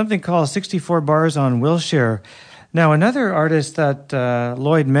 something called 64 Bars on Wilshire. Now, another artist that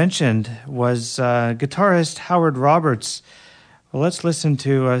Lloyd mentioned was guitarist Howard Roberts. Well, let's listen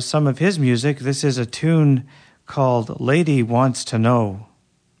to some of his music. This is a tune called Lady Wants to Know.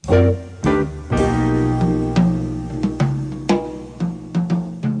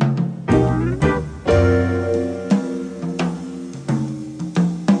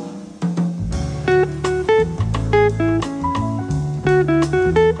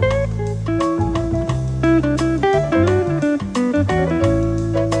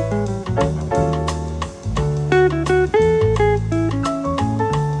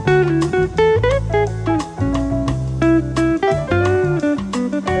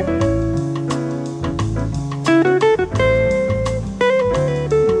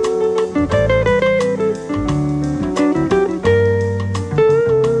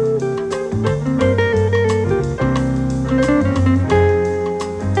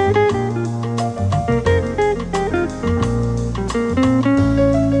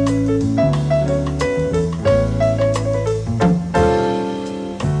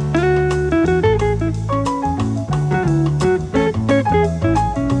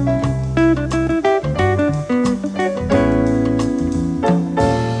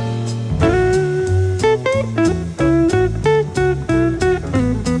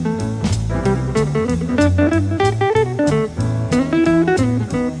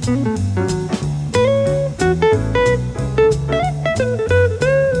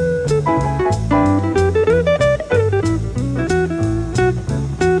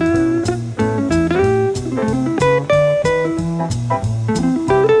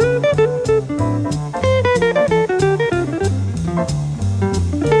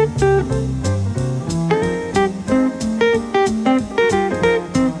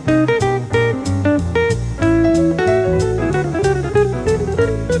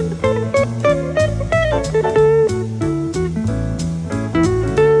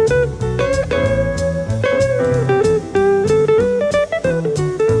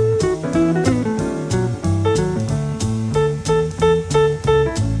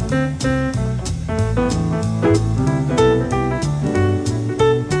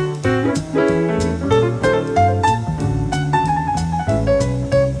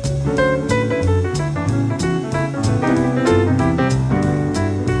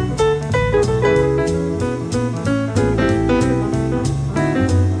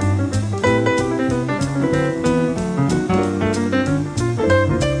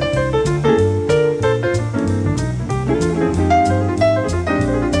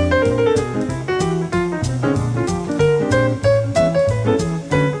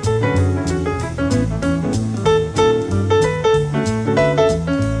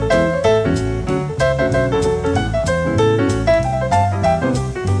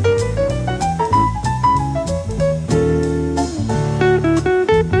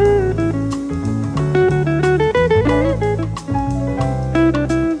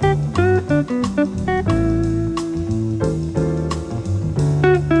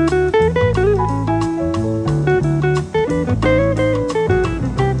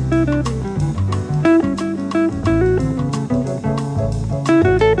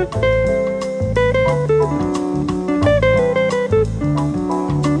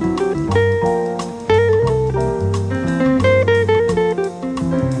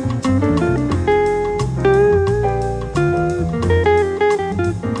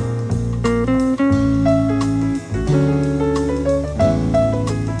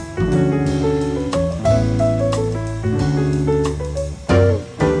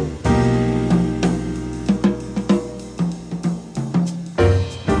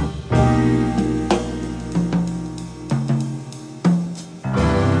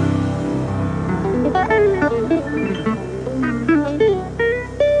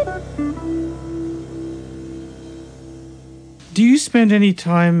 Do you spend any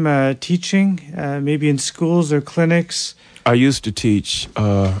time teaching, maybe in schools or clinics? I used to teach.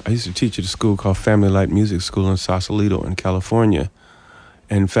 I used to teach at a school called Family Light Music School in Sausalito in California.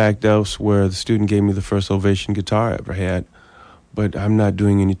 In fact, that was where the student gave me the first Ovation guitar I ever had. But I'm not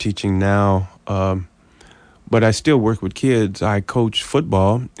doing any teaching now. But I still work with kids. I coach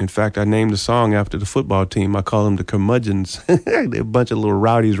football. In fact, I named a song after the football team. I call them the Curmudgeons. They're a bunch of little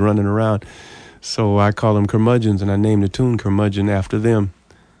rowdies running around. So I call them Curmudgeons, and I named the tune Curmudgeon after them.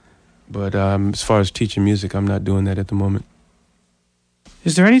 But as far as teaching music, I'm not doing that at the moment.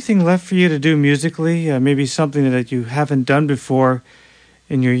 Is there anything left for you to do musically? Maybe something that you haven't done before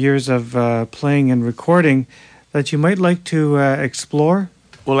in your years of playing and recording that you might like to explore?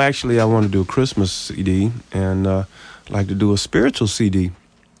 Well, actually, I want to do a Christmas CD, and I'd like to do a spiritual CD,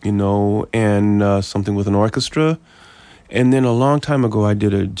 and something with an orchestra. And then a long time ago, I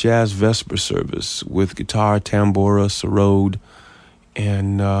did a jazz vesper service with guitar, tambora, sarod,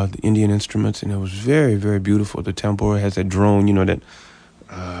 and the Indian instruments, and it was very, very beautiful. The tambora has that drone, that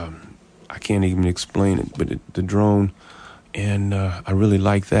I can't even explain it, but the drone, and I really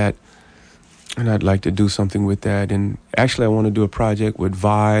like that. And I'd like to do something with that. And actually, I want to do a project with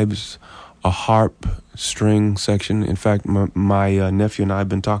vibes, a harp string section. In fact, my nephew and I have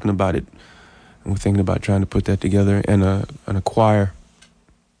been talking about it, and we're thinking about trying to put that together, and a choir.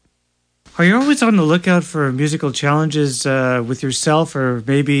 Are you always on the lookout for musical challenges with yourself or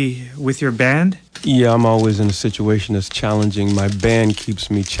maybe with your band? Yeah, I'm always in a situation that's challenging. My band keeps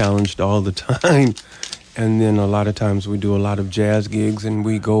me challenged all the time. And then a lot of times we do a lot of jazz gigs, and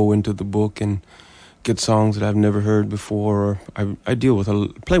we go into the book and get songs that I've never heard before. Or I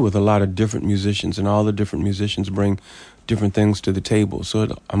play with a lot of different musicians, and all the different musicians bring different things to the table.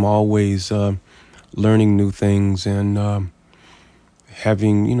 So I'm always learning new things and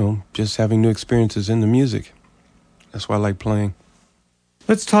having new experiences in the music. That's why I like playing.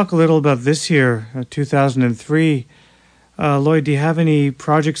 Let's talk a little about this year, 2003. Lloyd, do you have any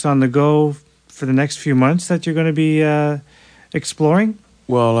projects on the go for the next few months that you're going to be exploring?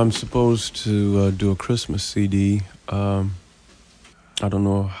 Well, I'm supposed to do a Christmas CD. I don't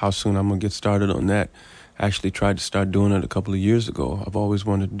know how soon I'm going to get started on that. I actually tried to start doing it a couple of years ago. I've always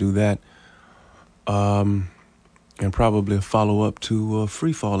wanted to do that. And probably a follow-up to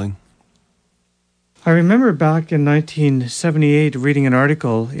Free Falling. I remember back in 1978 reading an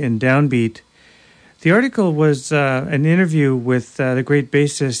article in Downbeat. The article was an interview with the great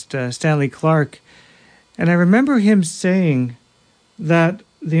bassist Stanley Clarke, and I remember him saying that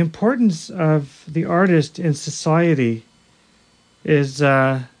the importance of the artist in society is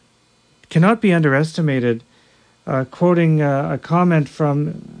cannot be underestimated. Quoting a comment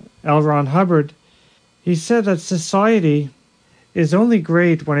from L. Ron Hubbard, he said that society is only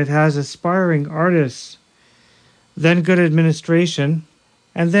great when it has aspiring artists, then good administration,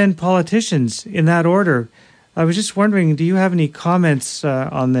 and then politicians, in that order. I was just wondering, do you have any comments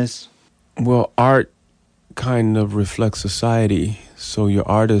on this? Well, art kind of reflects society. So your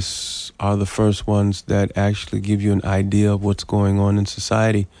artists are the first ones that actually give you an idea of what's going on in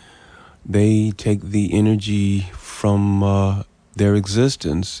society. They take the energy from their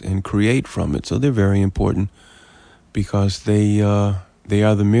existence and create from it. So they're very important because they are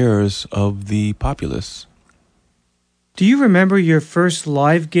the mirrors of the populace. Do you remember your first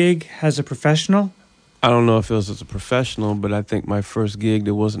live gig as a professional? I don't know if it was as a professional, but I think my first gig,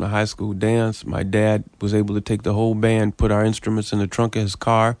 there wasn't a high school dance. My dad was able to take the whole band, put our instruments in the trunk of his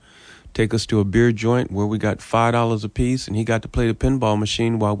car, take us to a beer joint where we got $5 a piece, and he got to play the pinball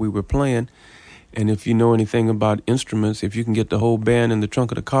machine while we were playing. And if you know anything about instruments, if you can get the whole band in the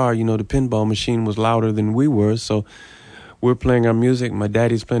trunk of the car, the pinball machine was louder than we were. So we're playing our music. My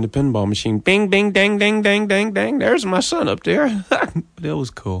daddy's playing the pinball machine. Bing, bing, dang, dang, dang, dang, dang. There's my son up there. That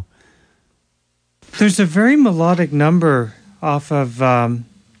was cool. There's a very melodic number off of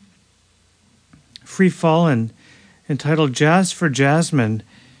Free Fallin' entitled Jazz for Jasmine.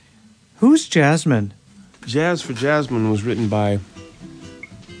 Who's Jasmine? Jazz for Jasmine was written by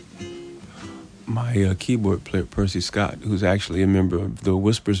my keyboard player, Percy Scott, who's actually a member of the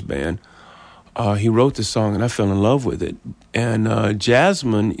Whispers band. He wrote the song, and I fell in love with it. And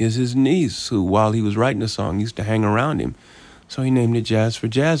Jasmine is his niece, who, while he was writing the song, used to hang around him. So he named it Jazz for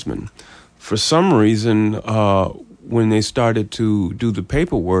Jasmine. For some reason, when they started to do the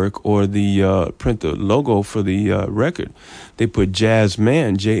paperwork or the print the logo for the record, they put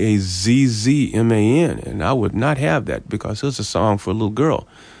Jazzman, Jazzman, and I would not have that because it's a song for a little girl.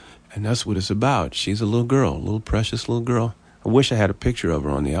 And that's what it's about. She's a little girl, a little precious little girl. I wish I had a picture of her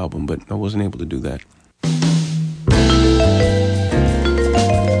on the album, but I wasn't able to do that.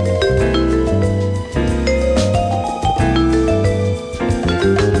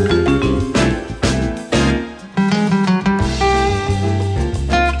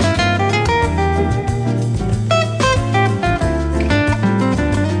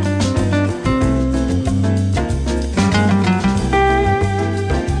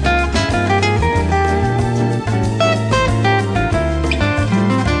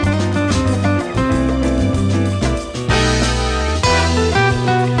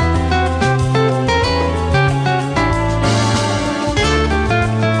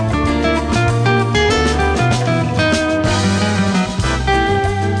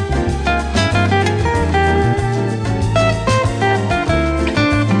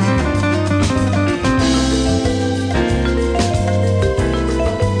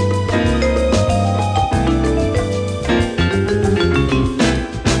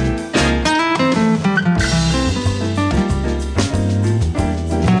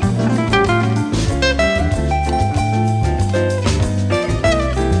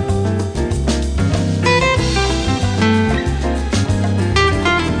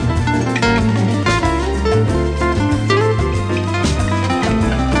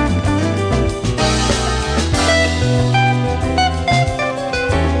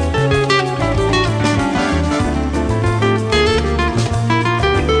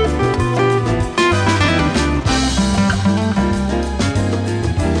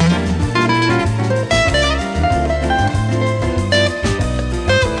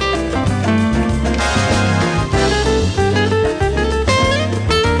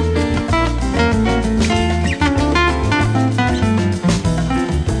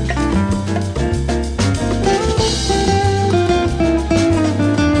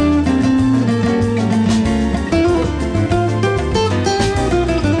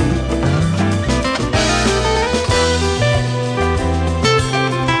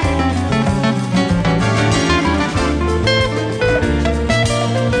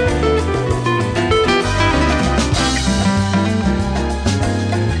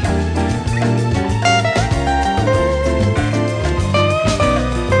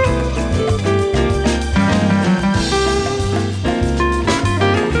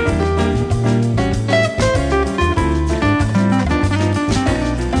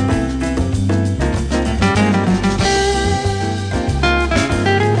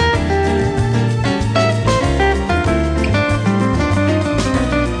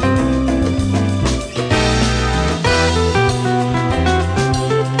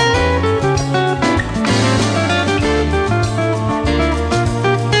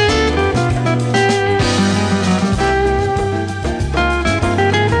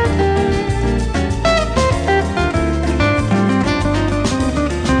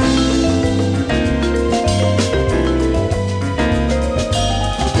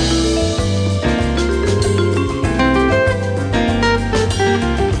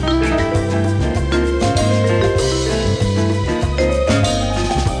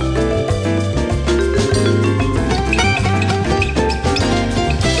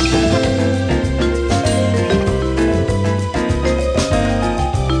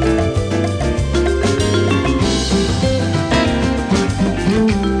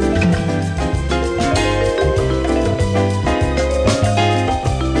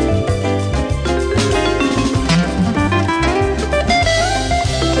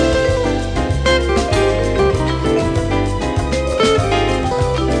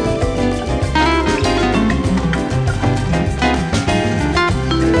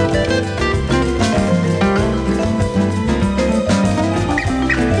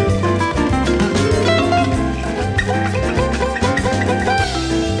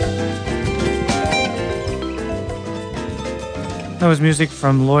 That was music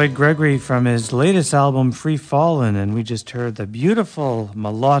from Lloyd Gregory from his latest album, Free Fallin', and we just heard the beautiful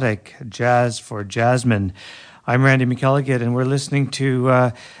melodic Jazz for Jasmine. I'm Randy McElligott, and we're listening to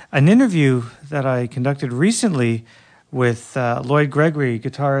an interview that I conducted recently with Lloyd Gregory,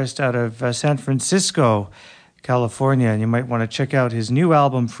 guitarist out of San Francisco, California. And you might want to check out his new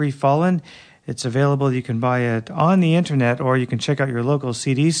album, Free Fallin'. It's available. You can buy it on the internet, or you can check out your local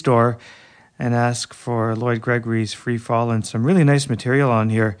CD store and ask for Lloyd Gregory's Free Fallin'. Some really nice material on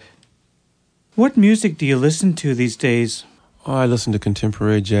here. What music do you listen to these days? Oh, I listen to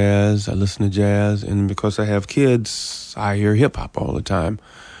contemporary jazz. I listen to jazz. And because I have kids, I hear hip-hop all the time.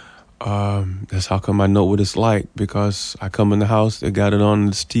 That's how come I know what it's like, because I come in the house, they got it on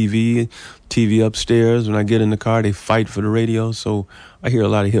this TV upstairs. When I get in the car, they fight for the radio. So I hear a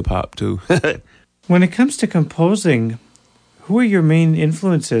lot of hip-hop, too. When it comes to composing, who are your main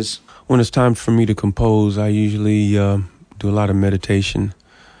influences? When it's time for me to compose, I usually do a lot of meditation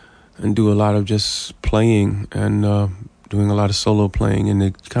and do a lot of just playing and doing a lot of solo playing, and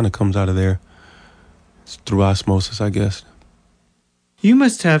it kind of comes out of there. It's through osmosis, I guess. You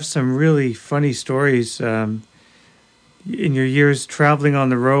must have some really funny stories in your years traveling on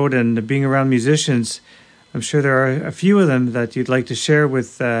the road and being around musicians. I'm sure there are a few of them that you'd like to share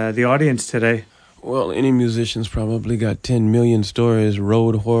with the audience today. Well, any musician's probably got 10 million stories,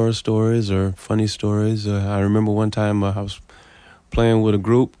 road horror stories or funny stories. I remember one time I was playing with a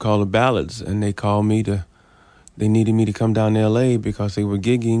group called the Ballads, and they called me they needed me to come down to L.A. because they were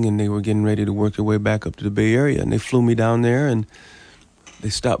gigging and they were getting ready to work their way back up to the Bay Area. And they flew me down there, and they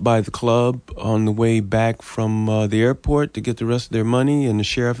stopped by the club on the way back from the airport to get the rest of their money, and the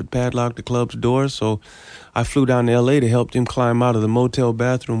sheriff had padlocked the club's doors, so I flew down to L.A. to help them climb out of the motel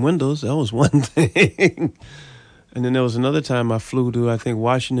bathroom windows. That was one thing. And then there was another time I flew to, I think,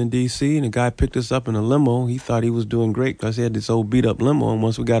 Washington, D.C., and a guy picked us up in a limo. He thought he was doing great because he had this old beat-up limo, and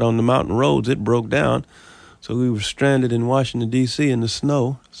once we got on the mountain roads, it broke down. So we were stranded in Washington, D.C. in the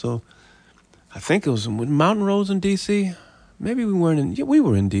snow. So I think it was mountain roads in D.C., maybe we weren't in. Yeah, we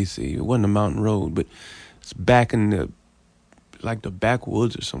were in D.C. It wasn't a mountain road, but it's back in the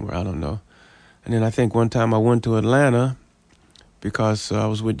backwoods or somewhere. I don't know. And then I think one time I went to Atlanta because I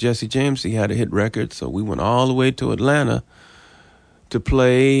was with Jesse James. He had a hit record, so we went all the way to Atlanta to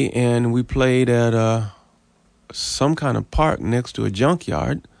play, and we played at some kind of park next to a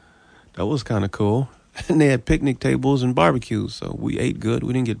junkyard. That was kind of cool. And they had picnic tables and barbecues, so we ate good.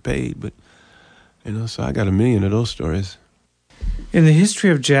 We didn't get paid, but so I got a million of those stories. In the history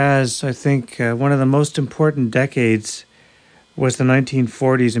of jazz, I think one of the most important decades was the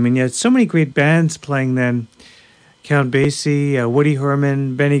 1940s. I mean, you had so many great bands playing then. Count Basie, Woody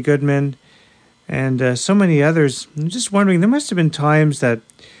Herman, Benny Goodman, and so many others. I'm just wondering, there must have been times that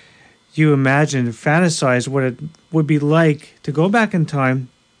you imagined, fantasized what it would be like to go back in time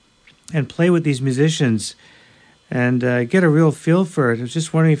and play with these musicians and get a real feel for it. I was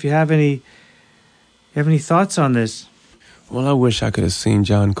just wondering if you have any thoughts on this. Well, I wish I could have seen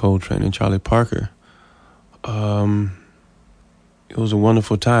John Coltrane and Charlie Parker. It was a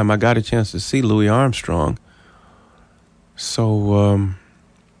wonderful time. I got a chance to see Louis Armstrong. So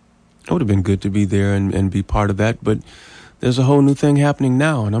it would have been good to be there and be part of that. But there's a whole new thing happening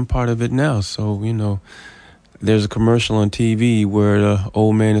now, and I'm part of it now. So, there's a commercial on TV where the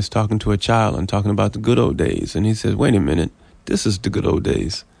old man is talking to a child and talking about the good old days. And he says, wait a minute, this is the good old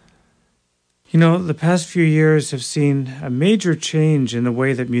days. The past few years have seen a major change in the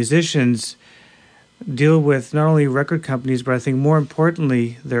way that musicians deal with not only record companies, but I think more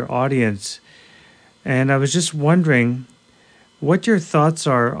importantly, their audience. And I was just wondering what your thoughts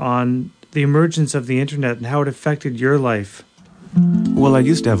are on the emergence of the internet and how it affected your life. Well, I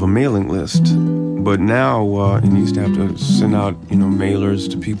used to have a mailing list, but now, and used to have to send out, mailers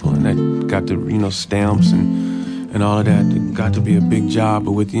to people, and that got to, stamps and all of that. It got to be a big job,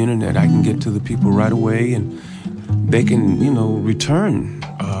 but with the internet, I can get to the people right away, and they can, return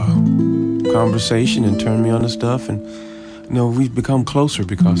conversation and turn me on to stuff, and, we've become closer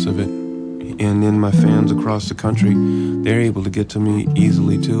because of it. And then my fans across the country, they're able to get to me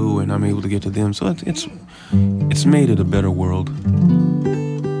easily too, and I'm able to get to them. So it's made it a better world.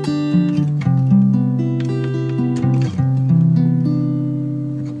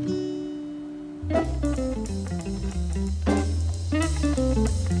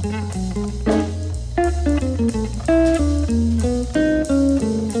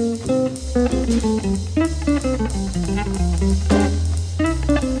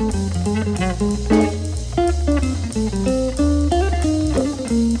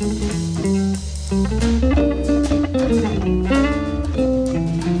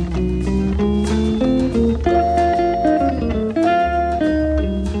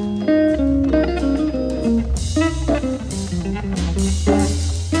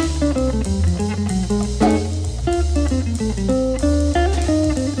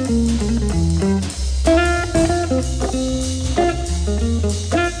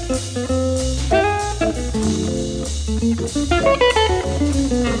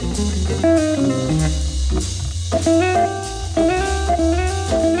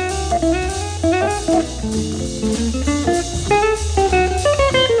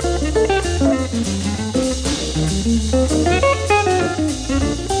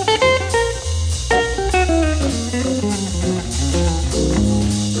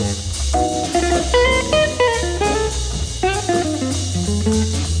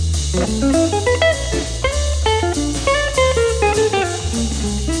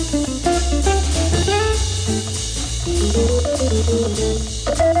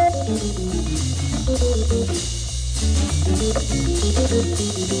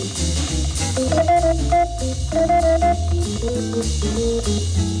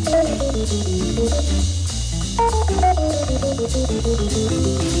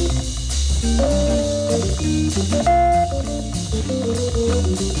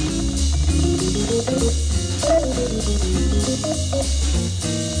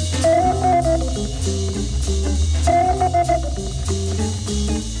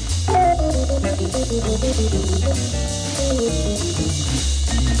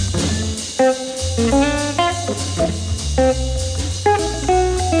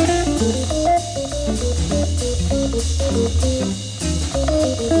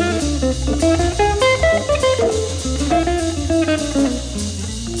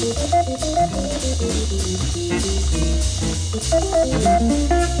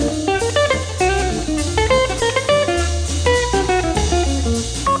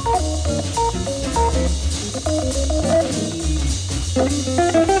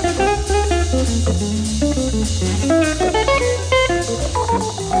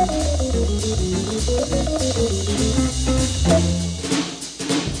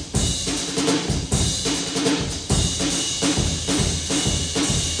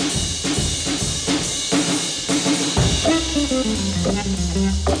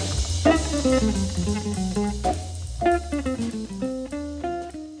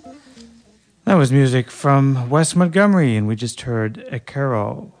 That was music from Wes Montgomery, and we just heard A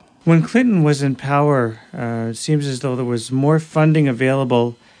Carol. When Clinton was in power, it seems as though there was more funding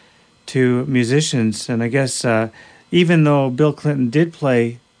available to musicians. And I guess even though Bill Clinton did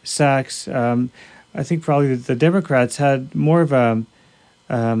play sax, I think probably the Democrats had more of a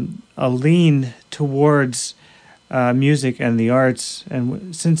lean towards music and the arts.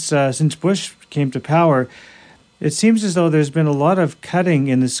 And since Bush came to power, it seems as though there's been a lot of cutting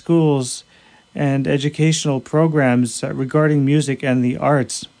in the schools and educational programs regarding music and the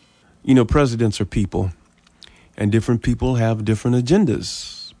arts. You know, presidents are people, and different people have different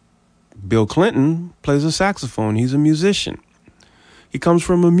agendas. Bill Clinton plays a saxophone. He's a musician. He comes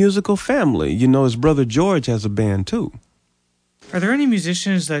from a musical family. You know, his brother George has a band, too. Are there any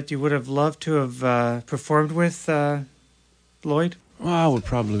musicians that you would have loved to have performed with, Lloyd? Well, I would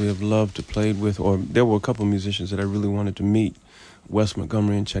probably have loved to play with, or there were a couple of musicians that I really wanted to meet. Wes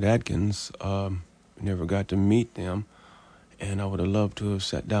Montgomery and Chet Atkins. Never got to meet them, and I would have loved to have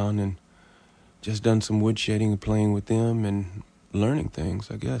sat down and just done some woodsheding and playing with them and learning things,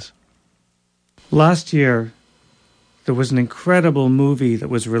 I guess. Last year, there was an incredible movie that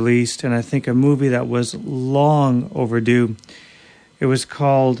was released, and I think a movie that was long overdue. It was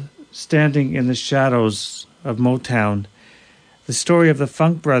called Standing in the Shadows of Motown. The story of the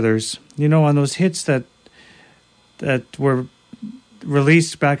Funk Brothers, you know, on those hits that were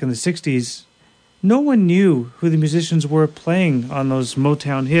released back in the 60s, no one knew who the musicians were playing on those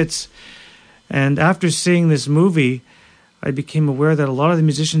Motown hits. And after seeing this movie, I became aware that a lot of the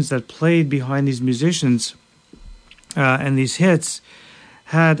musicians that played behind these musicians and these hits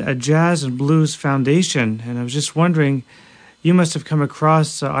had a jazz and blues foundation. And I was just wondering, you must have come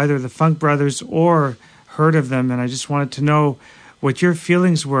across either the Funk Brothers or heard of them, and I just wanted to know what your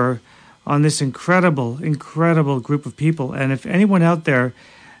feelings were on this incredible group of people. And if anyone out there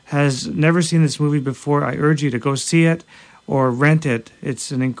has never seen this movie before, I urge you to go see it or rent it.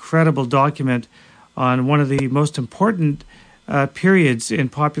 It's an incredible document on one of the most important periods in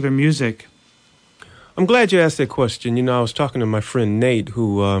popular music. I'm glad you asked that question. You know, I was talking to my friend Nate,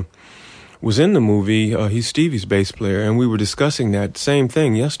 who was in the movie. He's Stevie's bass player, and we were discussing that same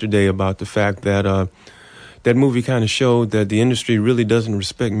thing yesterday about the fact that that movie kind of showed that the industry really doesn't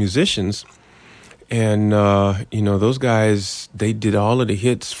respect musicians. And, you know, those guys, they did all of the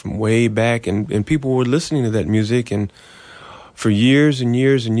hits from way back, and people were listening to that music and for years and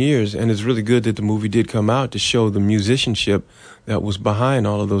years and years. And it's really good that the movie did come out to show the musicianship that was behind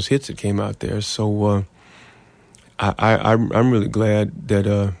all of those hits that came out there. So I'm really glad that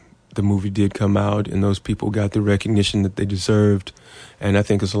the movie did come out and those people got the recognition that they deserved. And I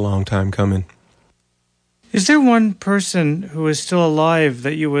think it's a long time coming. Is there one person who is still alive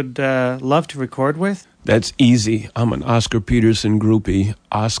that you would love to record with? That's easy. I'm an Oscar Peterson groupie.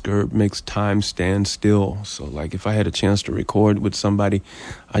 Oscar makes time stand still. So, like, if I had a chance to record with somebody,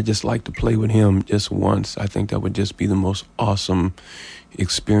 I'd just like to play with him just once. I think that would just be the most awesome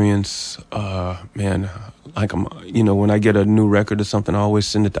experience. Man, like, you know, when I get a new record or something, I always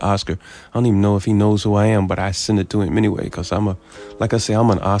send it to Oscar. I don't even know if he knows who I am, but I send it to him anyway because like I say, I'm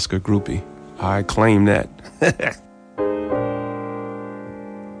an Oscar groupie. I claim that.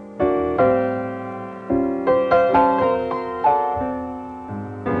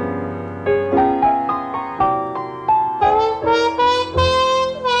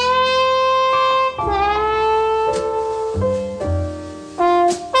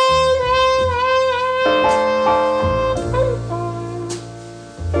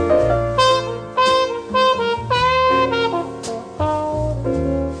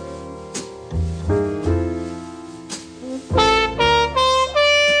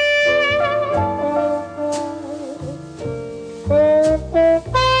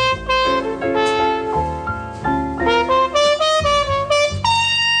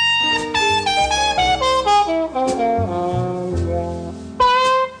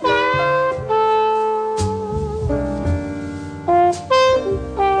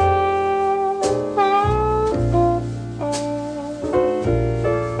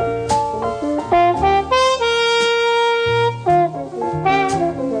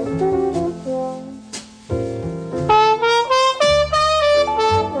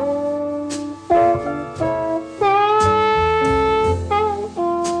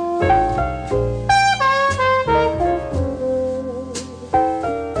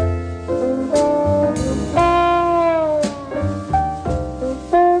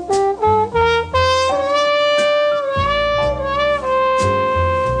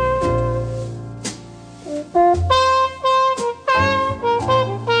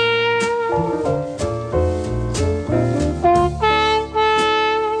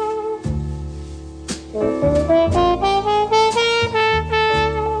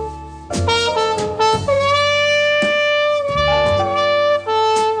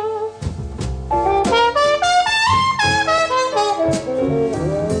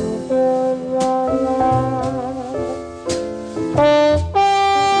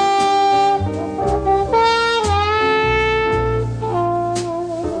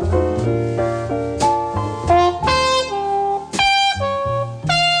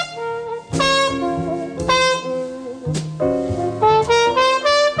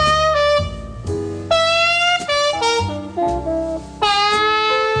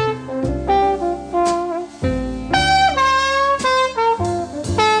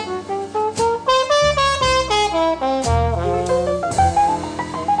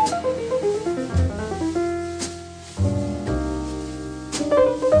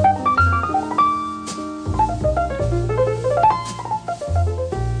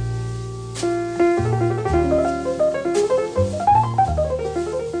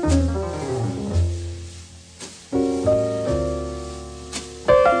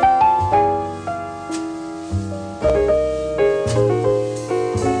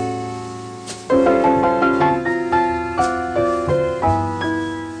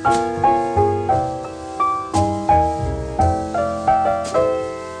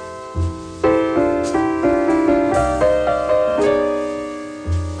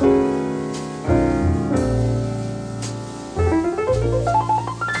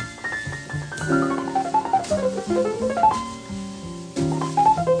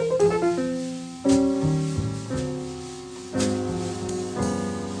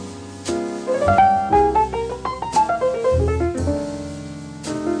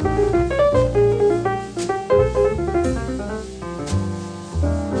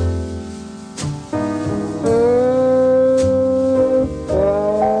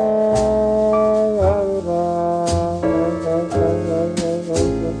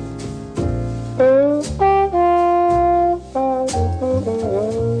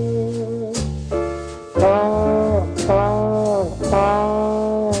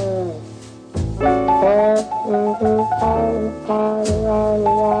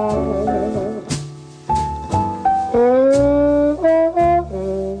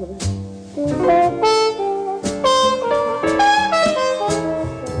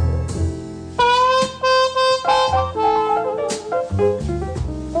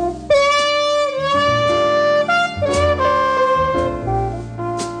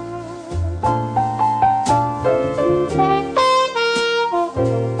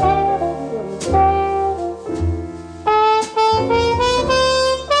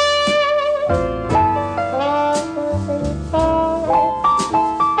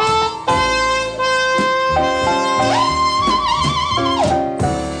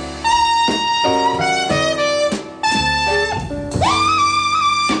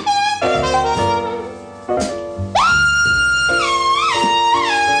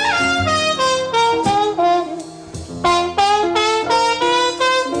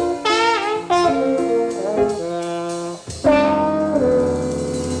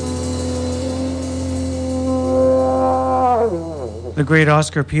 The great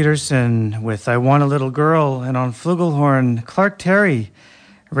Oscar Peterson with I Want a Little Girl, and on flugelhorn, Clark Terry,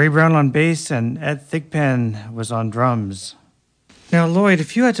 Ray Brown on bass, and Ed Thigpen was on drums. Now, Lloyd,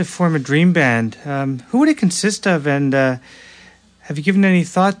 if you had to form a dream band, who would it consist of, and have you given any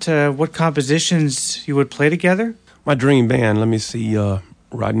thought to what compositions you would play together? My dream band, let me see,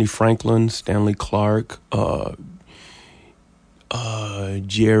 Rodney Franklin, Stanley Clarke,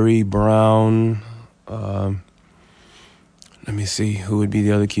 Jerry Brown, let me see, who would be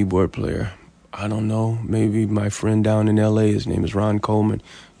the other keyboard player? I don't know. Maybe my friend down in L.A., his name is Ron Coleman,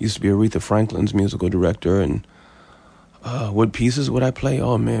 used to be Aretha Franklin's musical director. And what pieces would I play?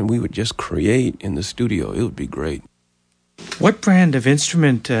 Oh, man, we would just create in the studio. It would be great. What brand of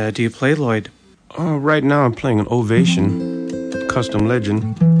instrument do you play, Lloyd? Right now I'm playing an Ovation, Custom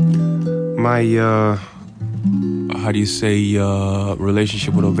Legend. My,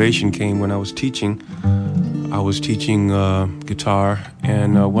 relationship with Ovation came when I was teaching. I was teaching guitar,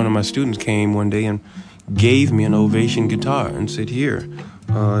 and one of my students came one day and gave me an Ovation guitar and said, here,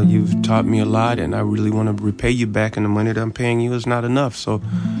 you've taught me a lot, and I really want to repay you back, and the money that I'm paying you is not enough. So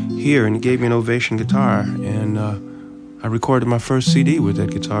here, and he gave me an Ovation guitar, and I recorded my first CD with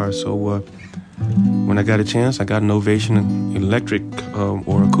that guitar. So when I got a chance, I got an Ovation electric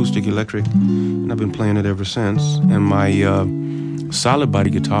or acoustic electric, and I've been playing it ever since. And my solid body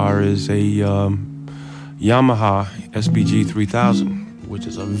guitar is a Yamaha SBG 3000, which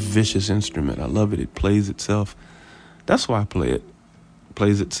is a vicious instrument. I love it. It plays itself. That's why I play it. It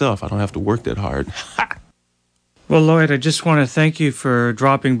plays itself. I don't have to work that hard. Well, Lloyd, I just want to thank you for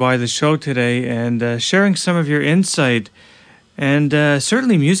dropping by the show today and sharing some of your insight and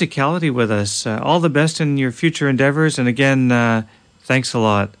certainly musicality with us. All the best in your future endeavors. And again, thanks a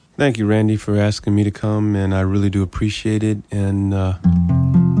lot. Thank you, Randy, for asking me to come, and I really do appreciate it. And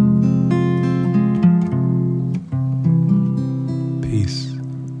peace.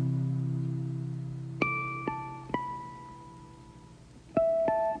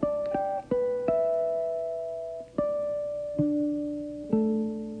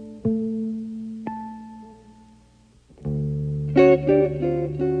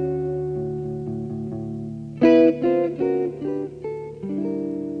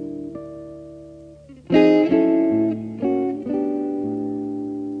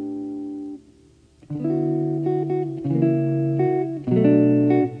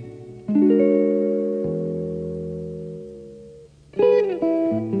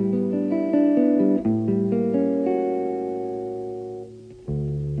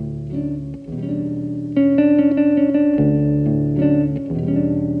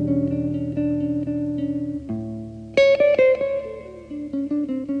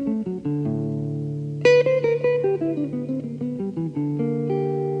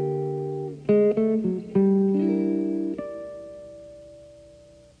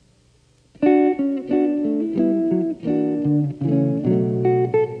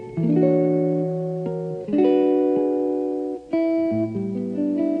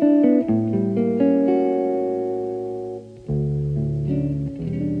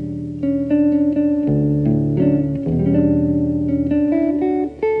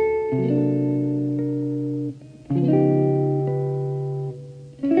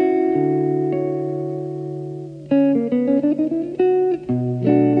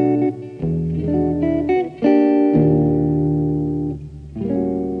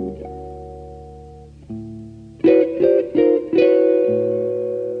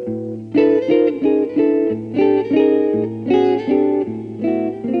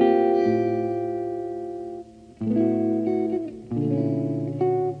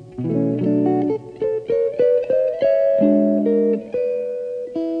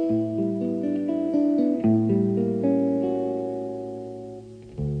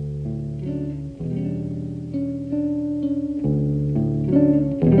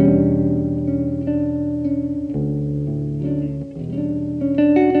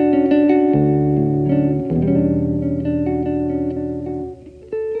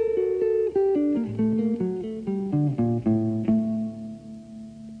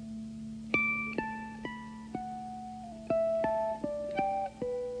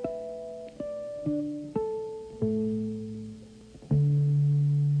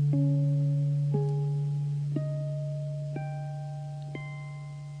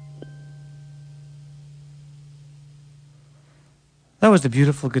 That was the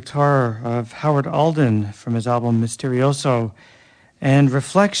beautiful guitar of Howard Alden from his album Mysterioso and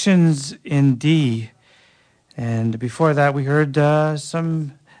Reflections in D. And before that, we heard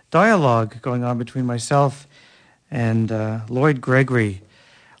some dialogue going on between myself and Lloyd Gregory.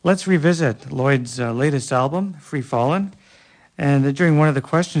 Let's revisit Lloyd's latest album, Free Fallin'. And during one of the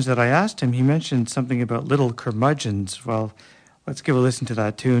questions that I asked him, he mentioned something about Little Curmudgeons. Well, let's give a listen to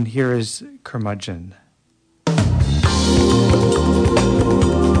that tune. Here is Curmudgeon.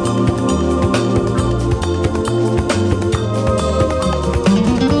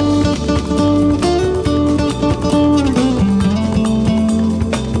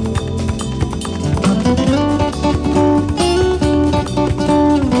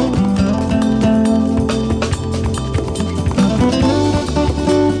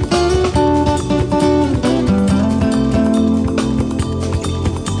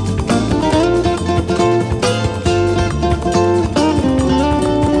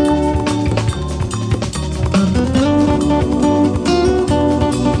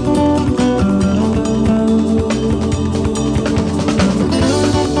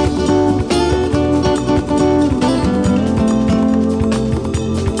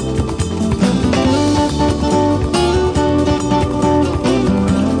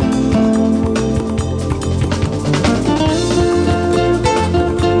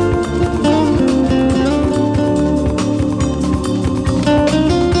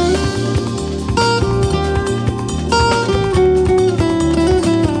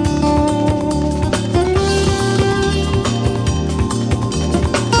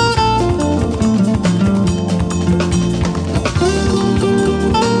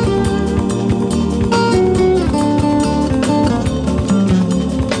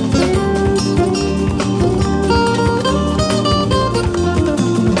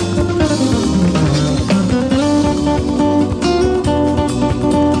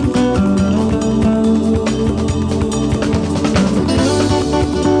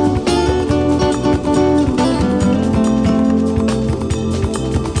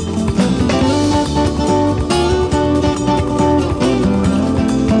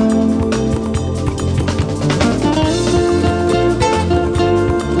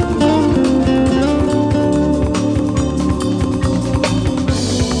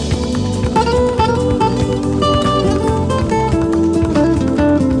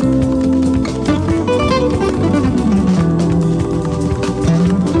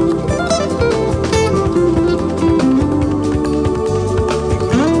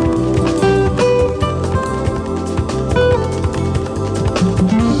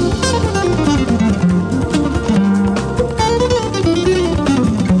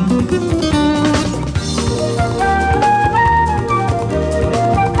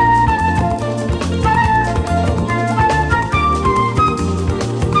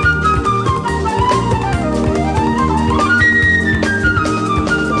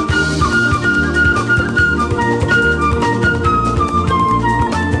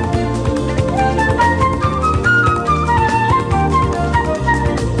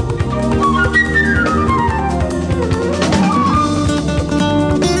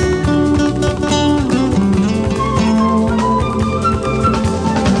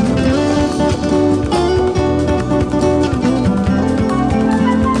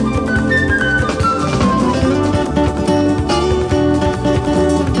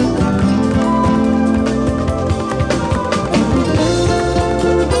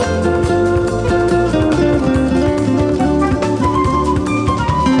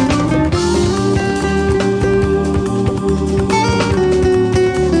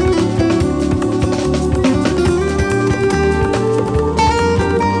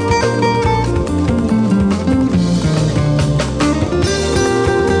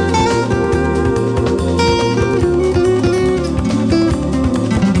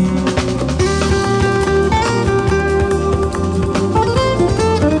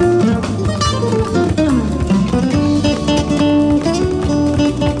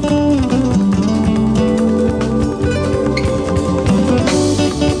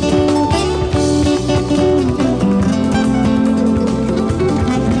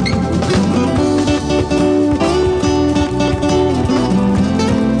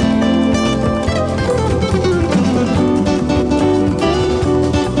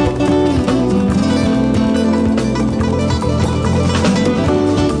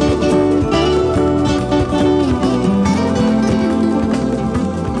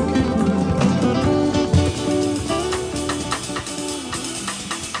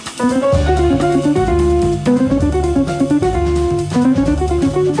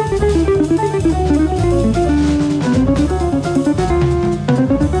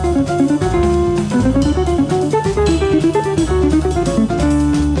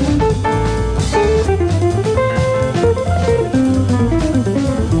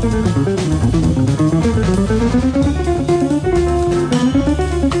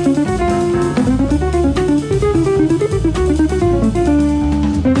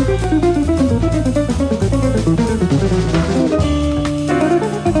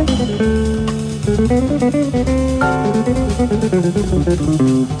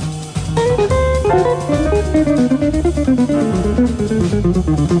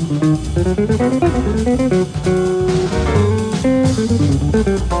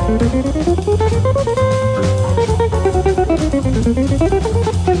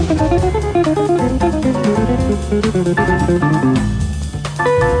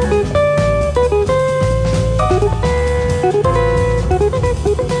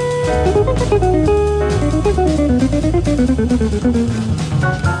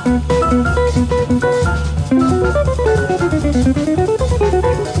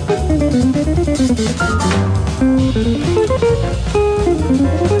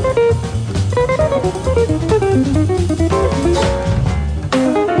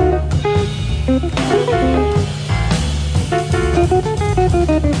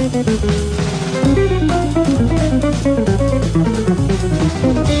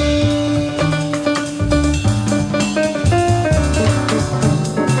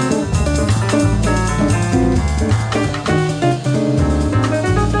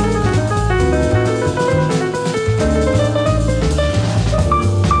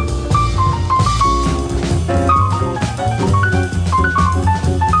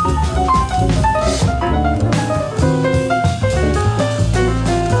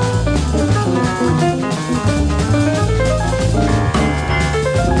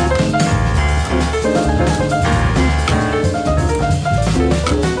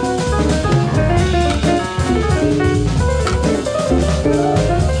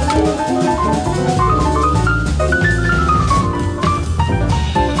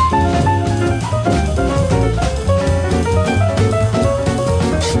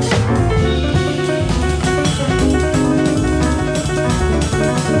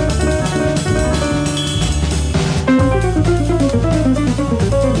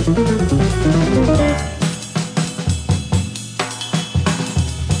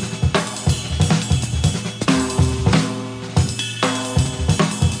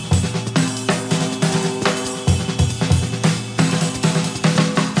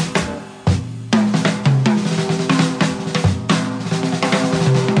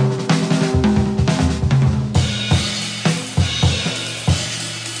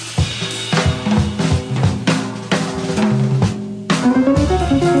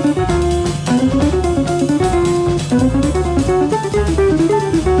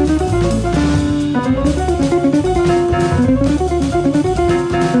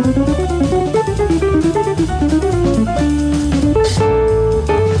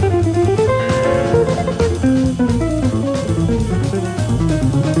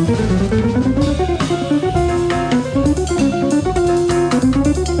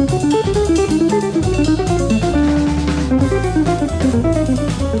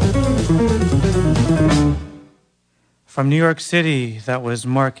 From New York City, that was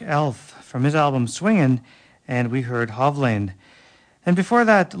Mark Elf from his album Swingin', and we heard Hovland. And before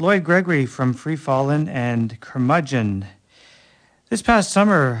that, Lloyd Gregory from Free Fallin' and Curmudgeon. This past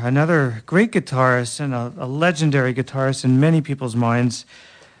summer, another great guitarist and a legendary guitarist in many people's minds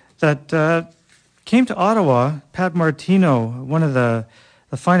that came to Ottawa, Pat Martino, one of the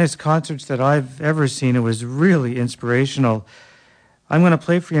finest concerts that I've ever seen. It was really inspirational. I'm going to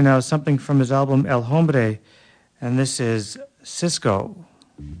play for you now something from his album El Hombre, and this is Cisco.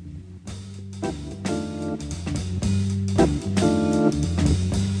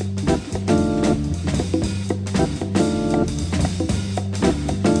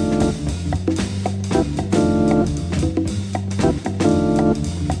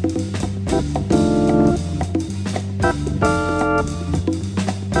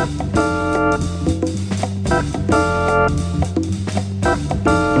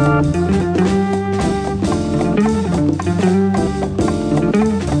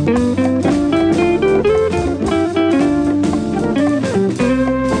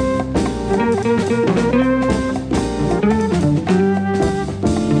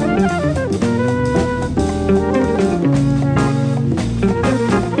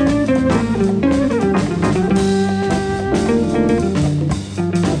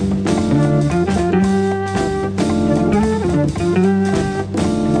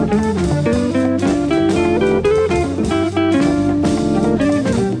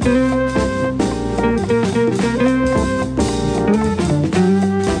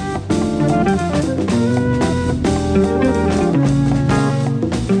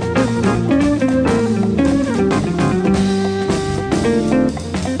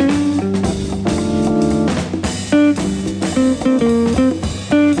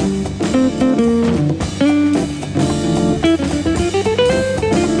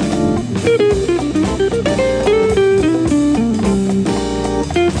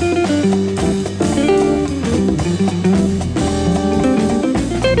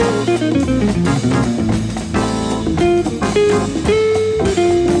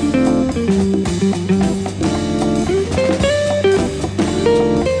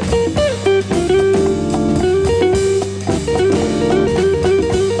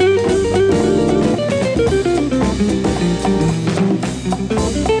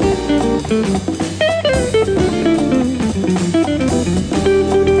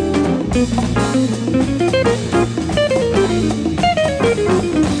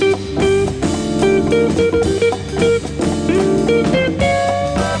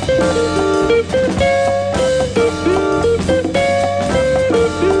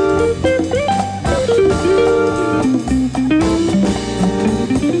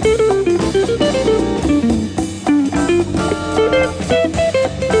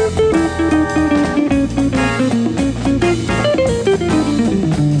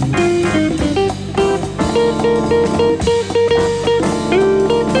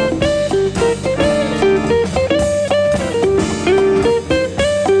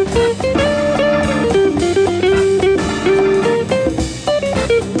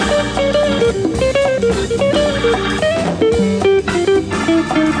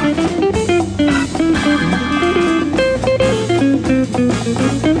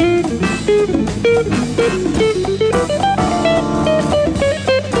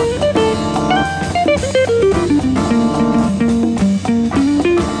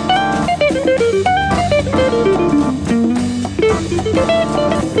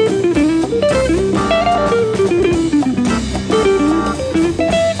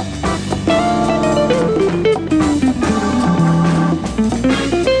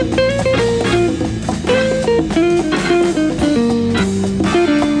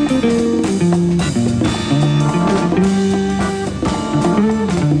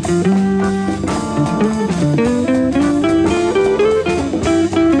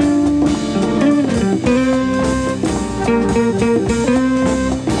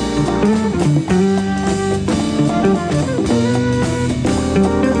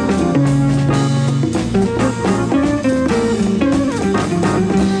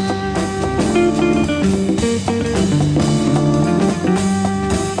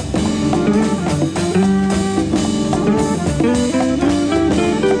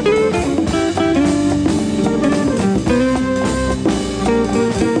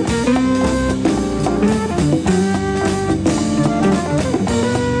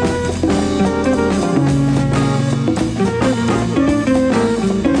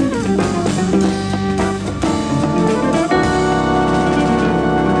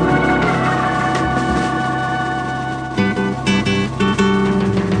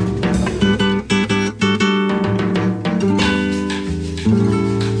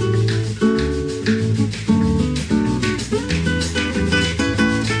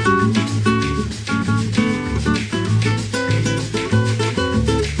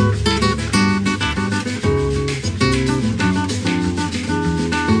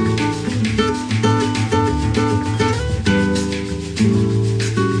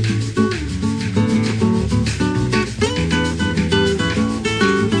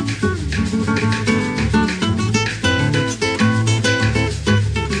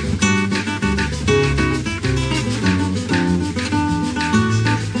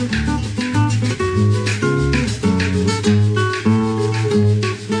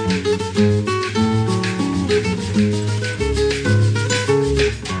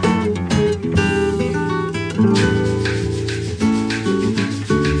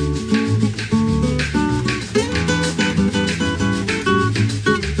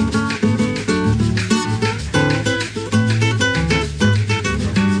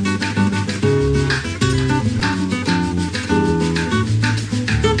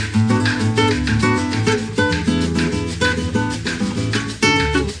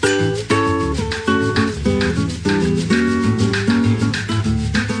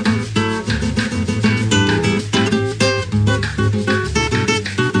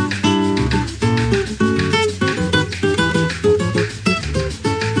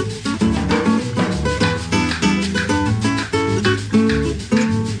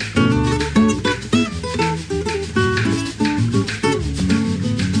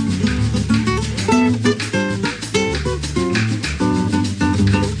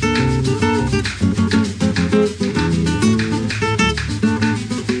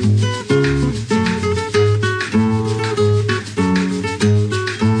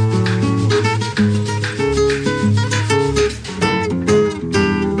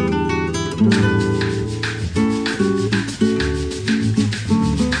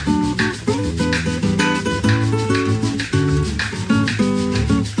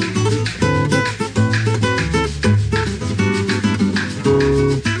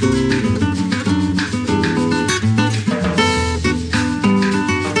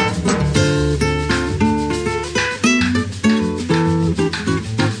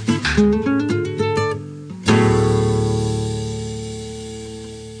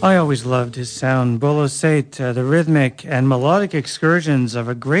 I always loved his sound. Bolo Sate, the rhythmic and melodic excursions of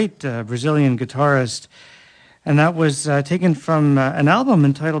a great Brazilian guitarist. And that was taken from an album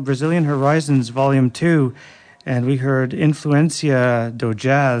entitled Brazilian Horizons Volume 2. And we heard Influencia do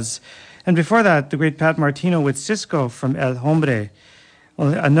Jazz. And before that, the great Pat Martino with Cisco from El Hombre.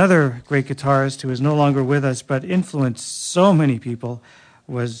 Well, another great guitarist who is no longer with us but influenced so many people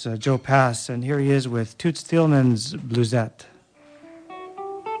was Joe Pass. And here he is with Toots Thielemans' Bluesette.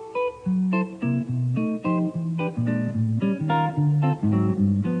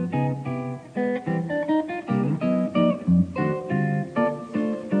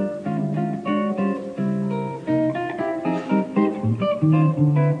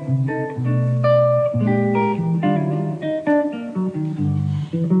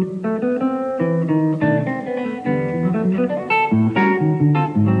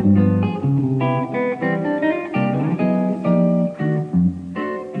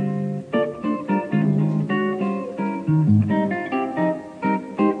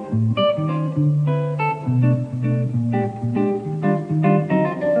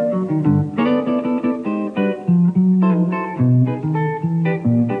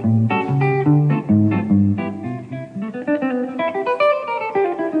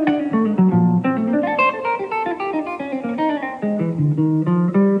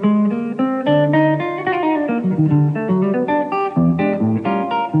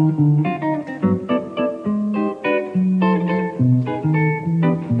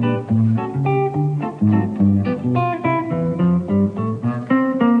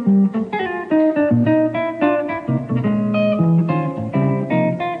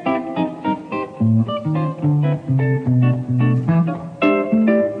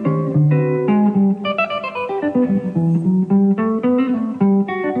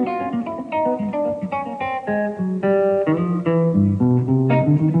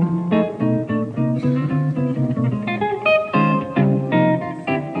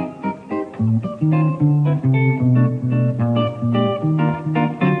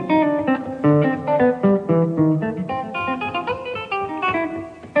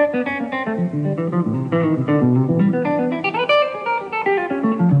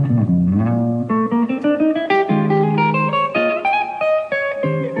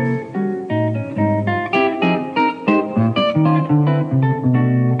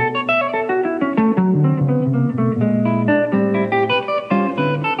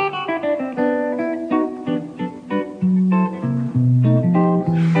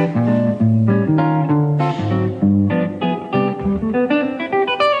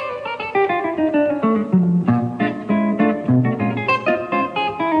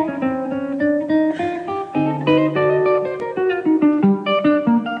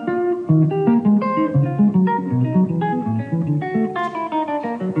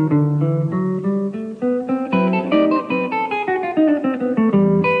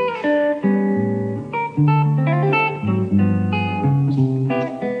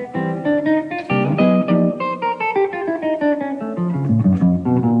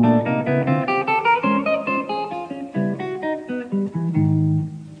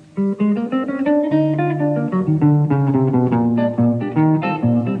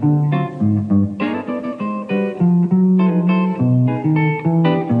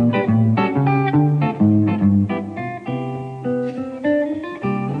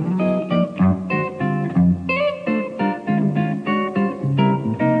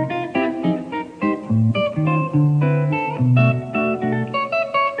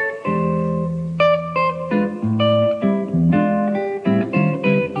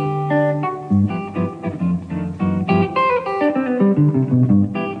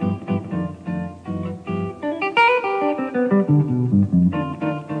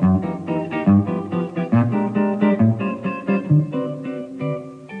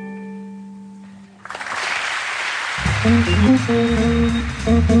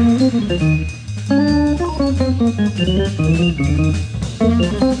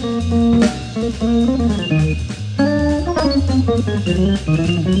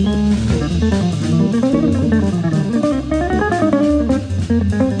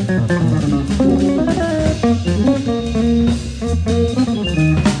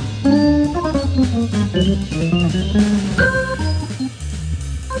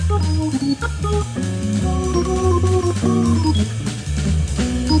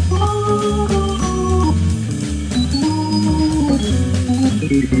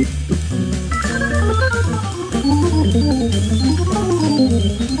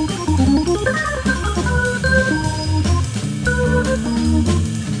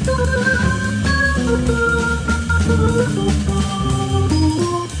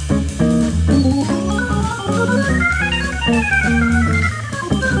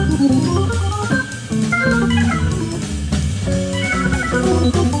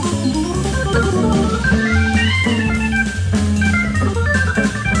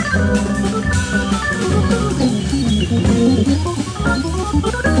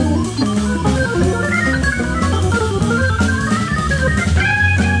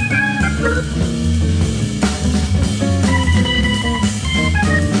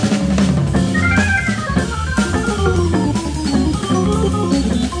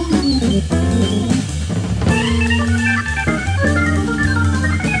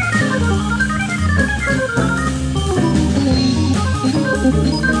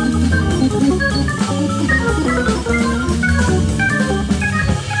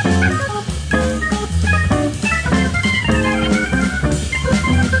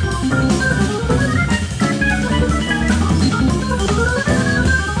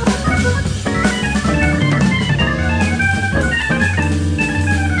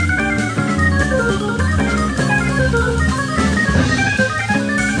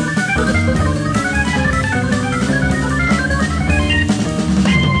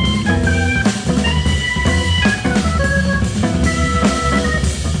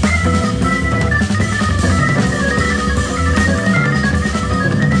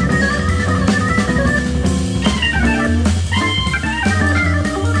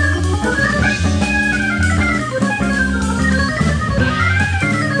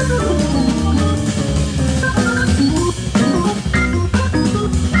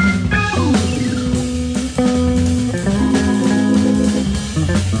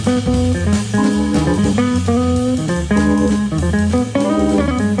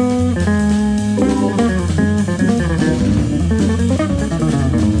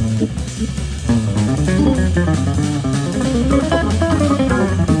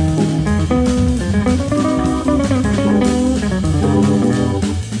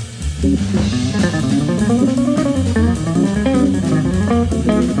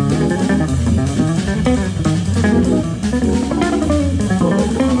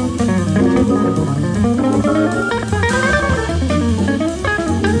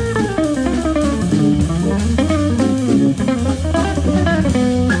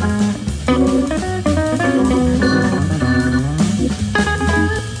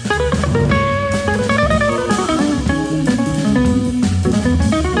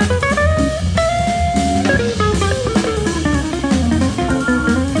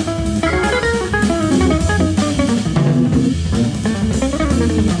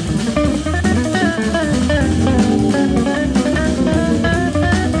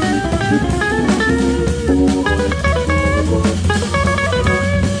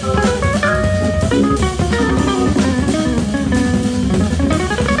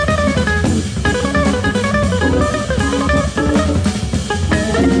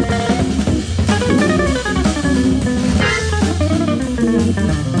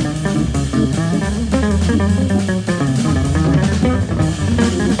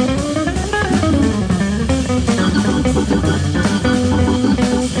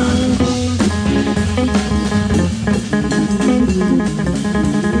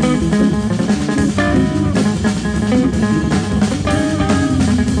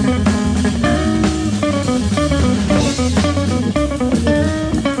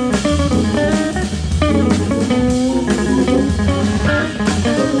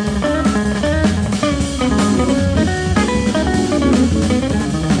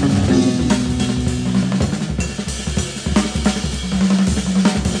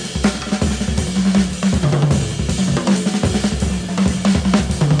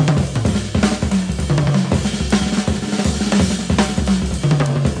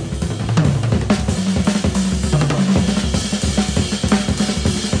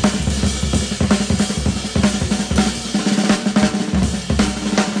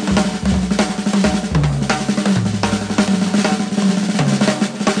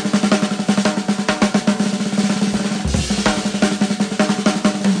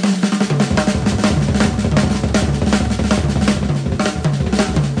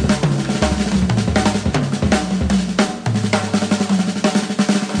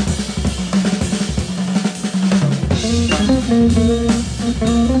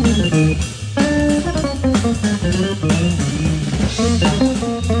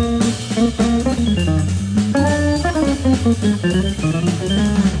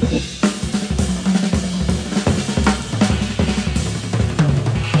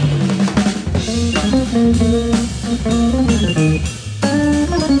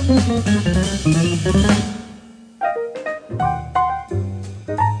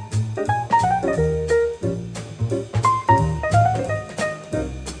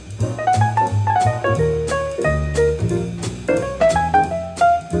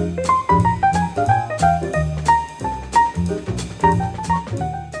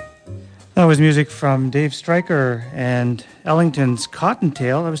 That was music from Dave Stryker and Ellington's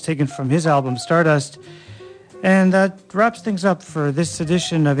Cottontail. That was taken from his album Stardust. And that wraps things up for this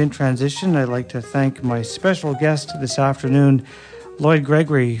edition of In Transition. I'd like to thank my special guest this afternoon, Lloyd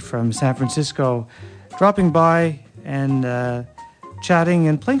Gregory from San Francisco, dropping by and chatting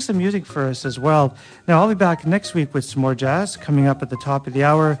and playing some music for us as well. Now, I'll be back next week with some more jazz. Coming up at the top of the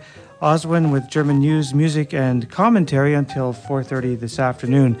hour, Oswin with German news, music, and commentary until 4:30 this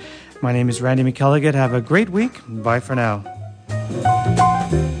afternoon. My name is Randy McElligott. Have a great week. Bye for now.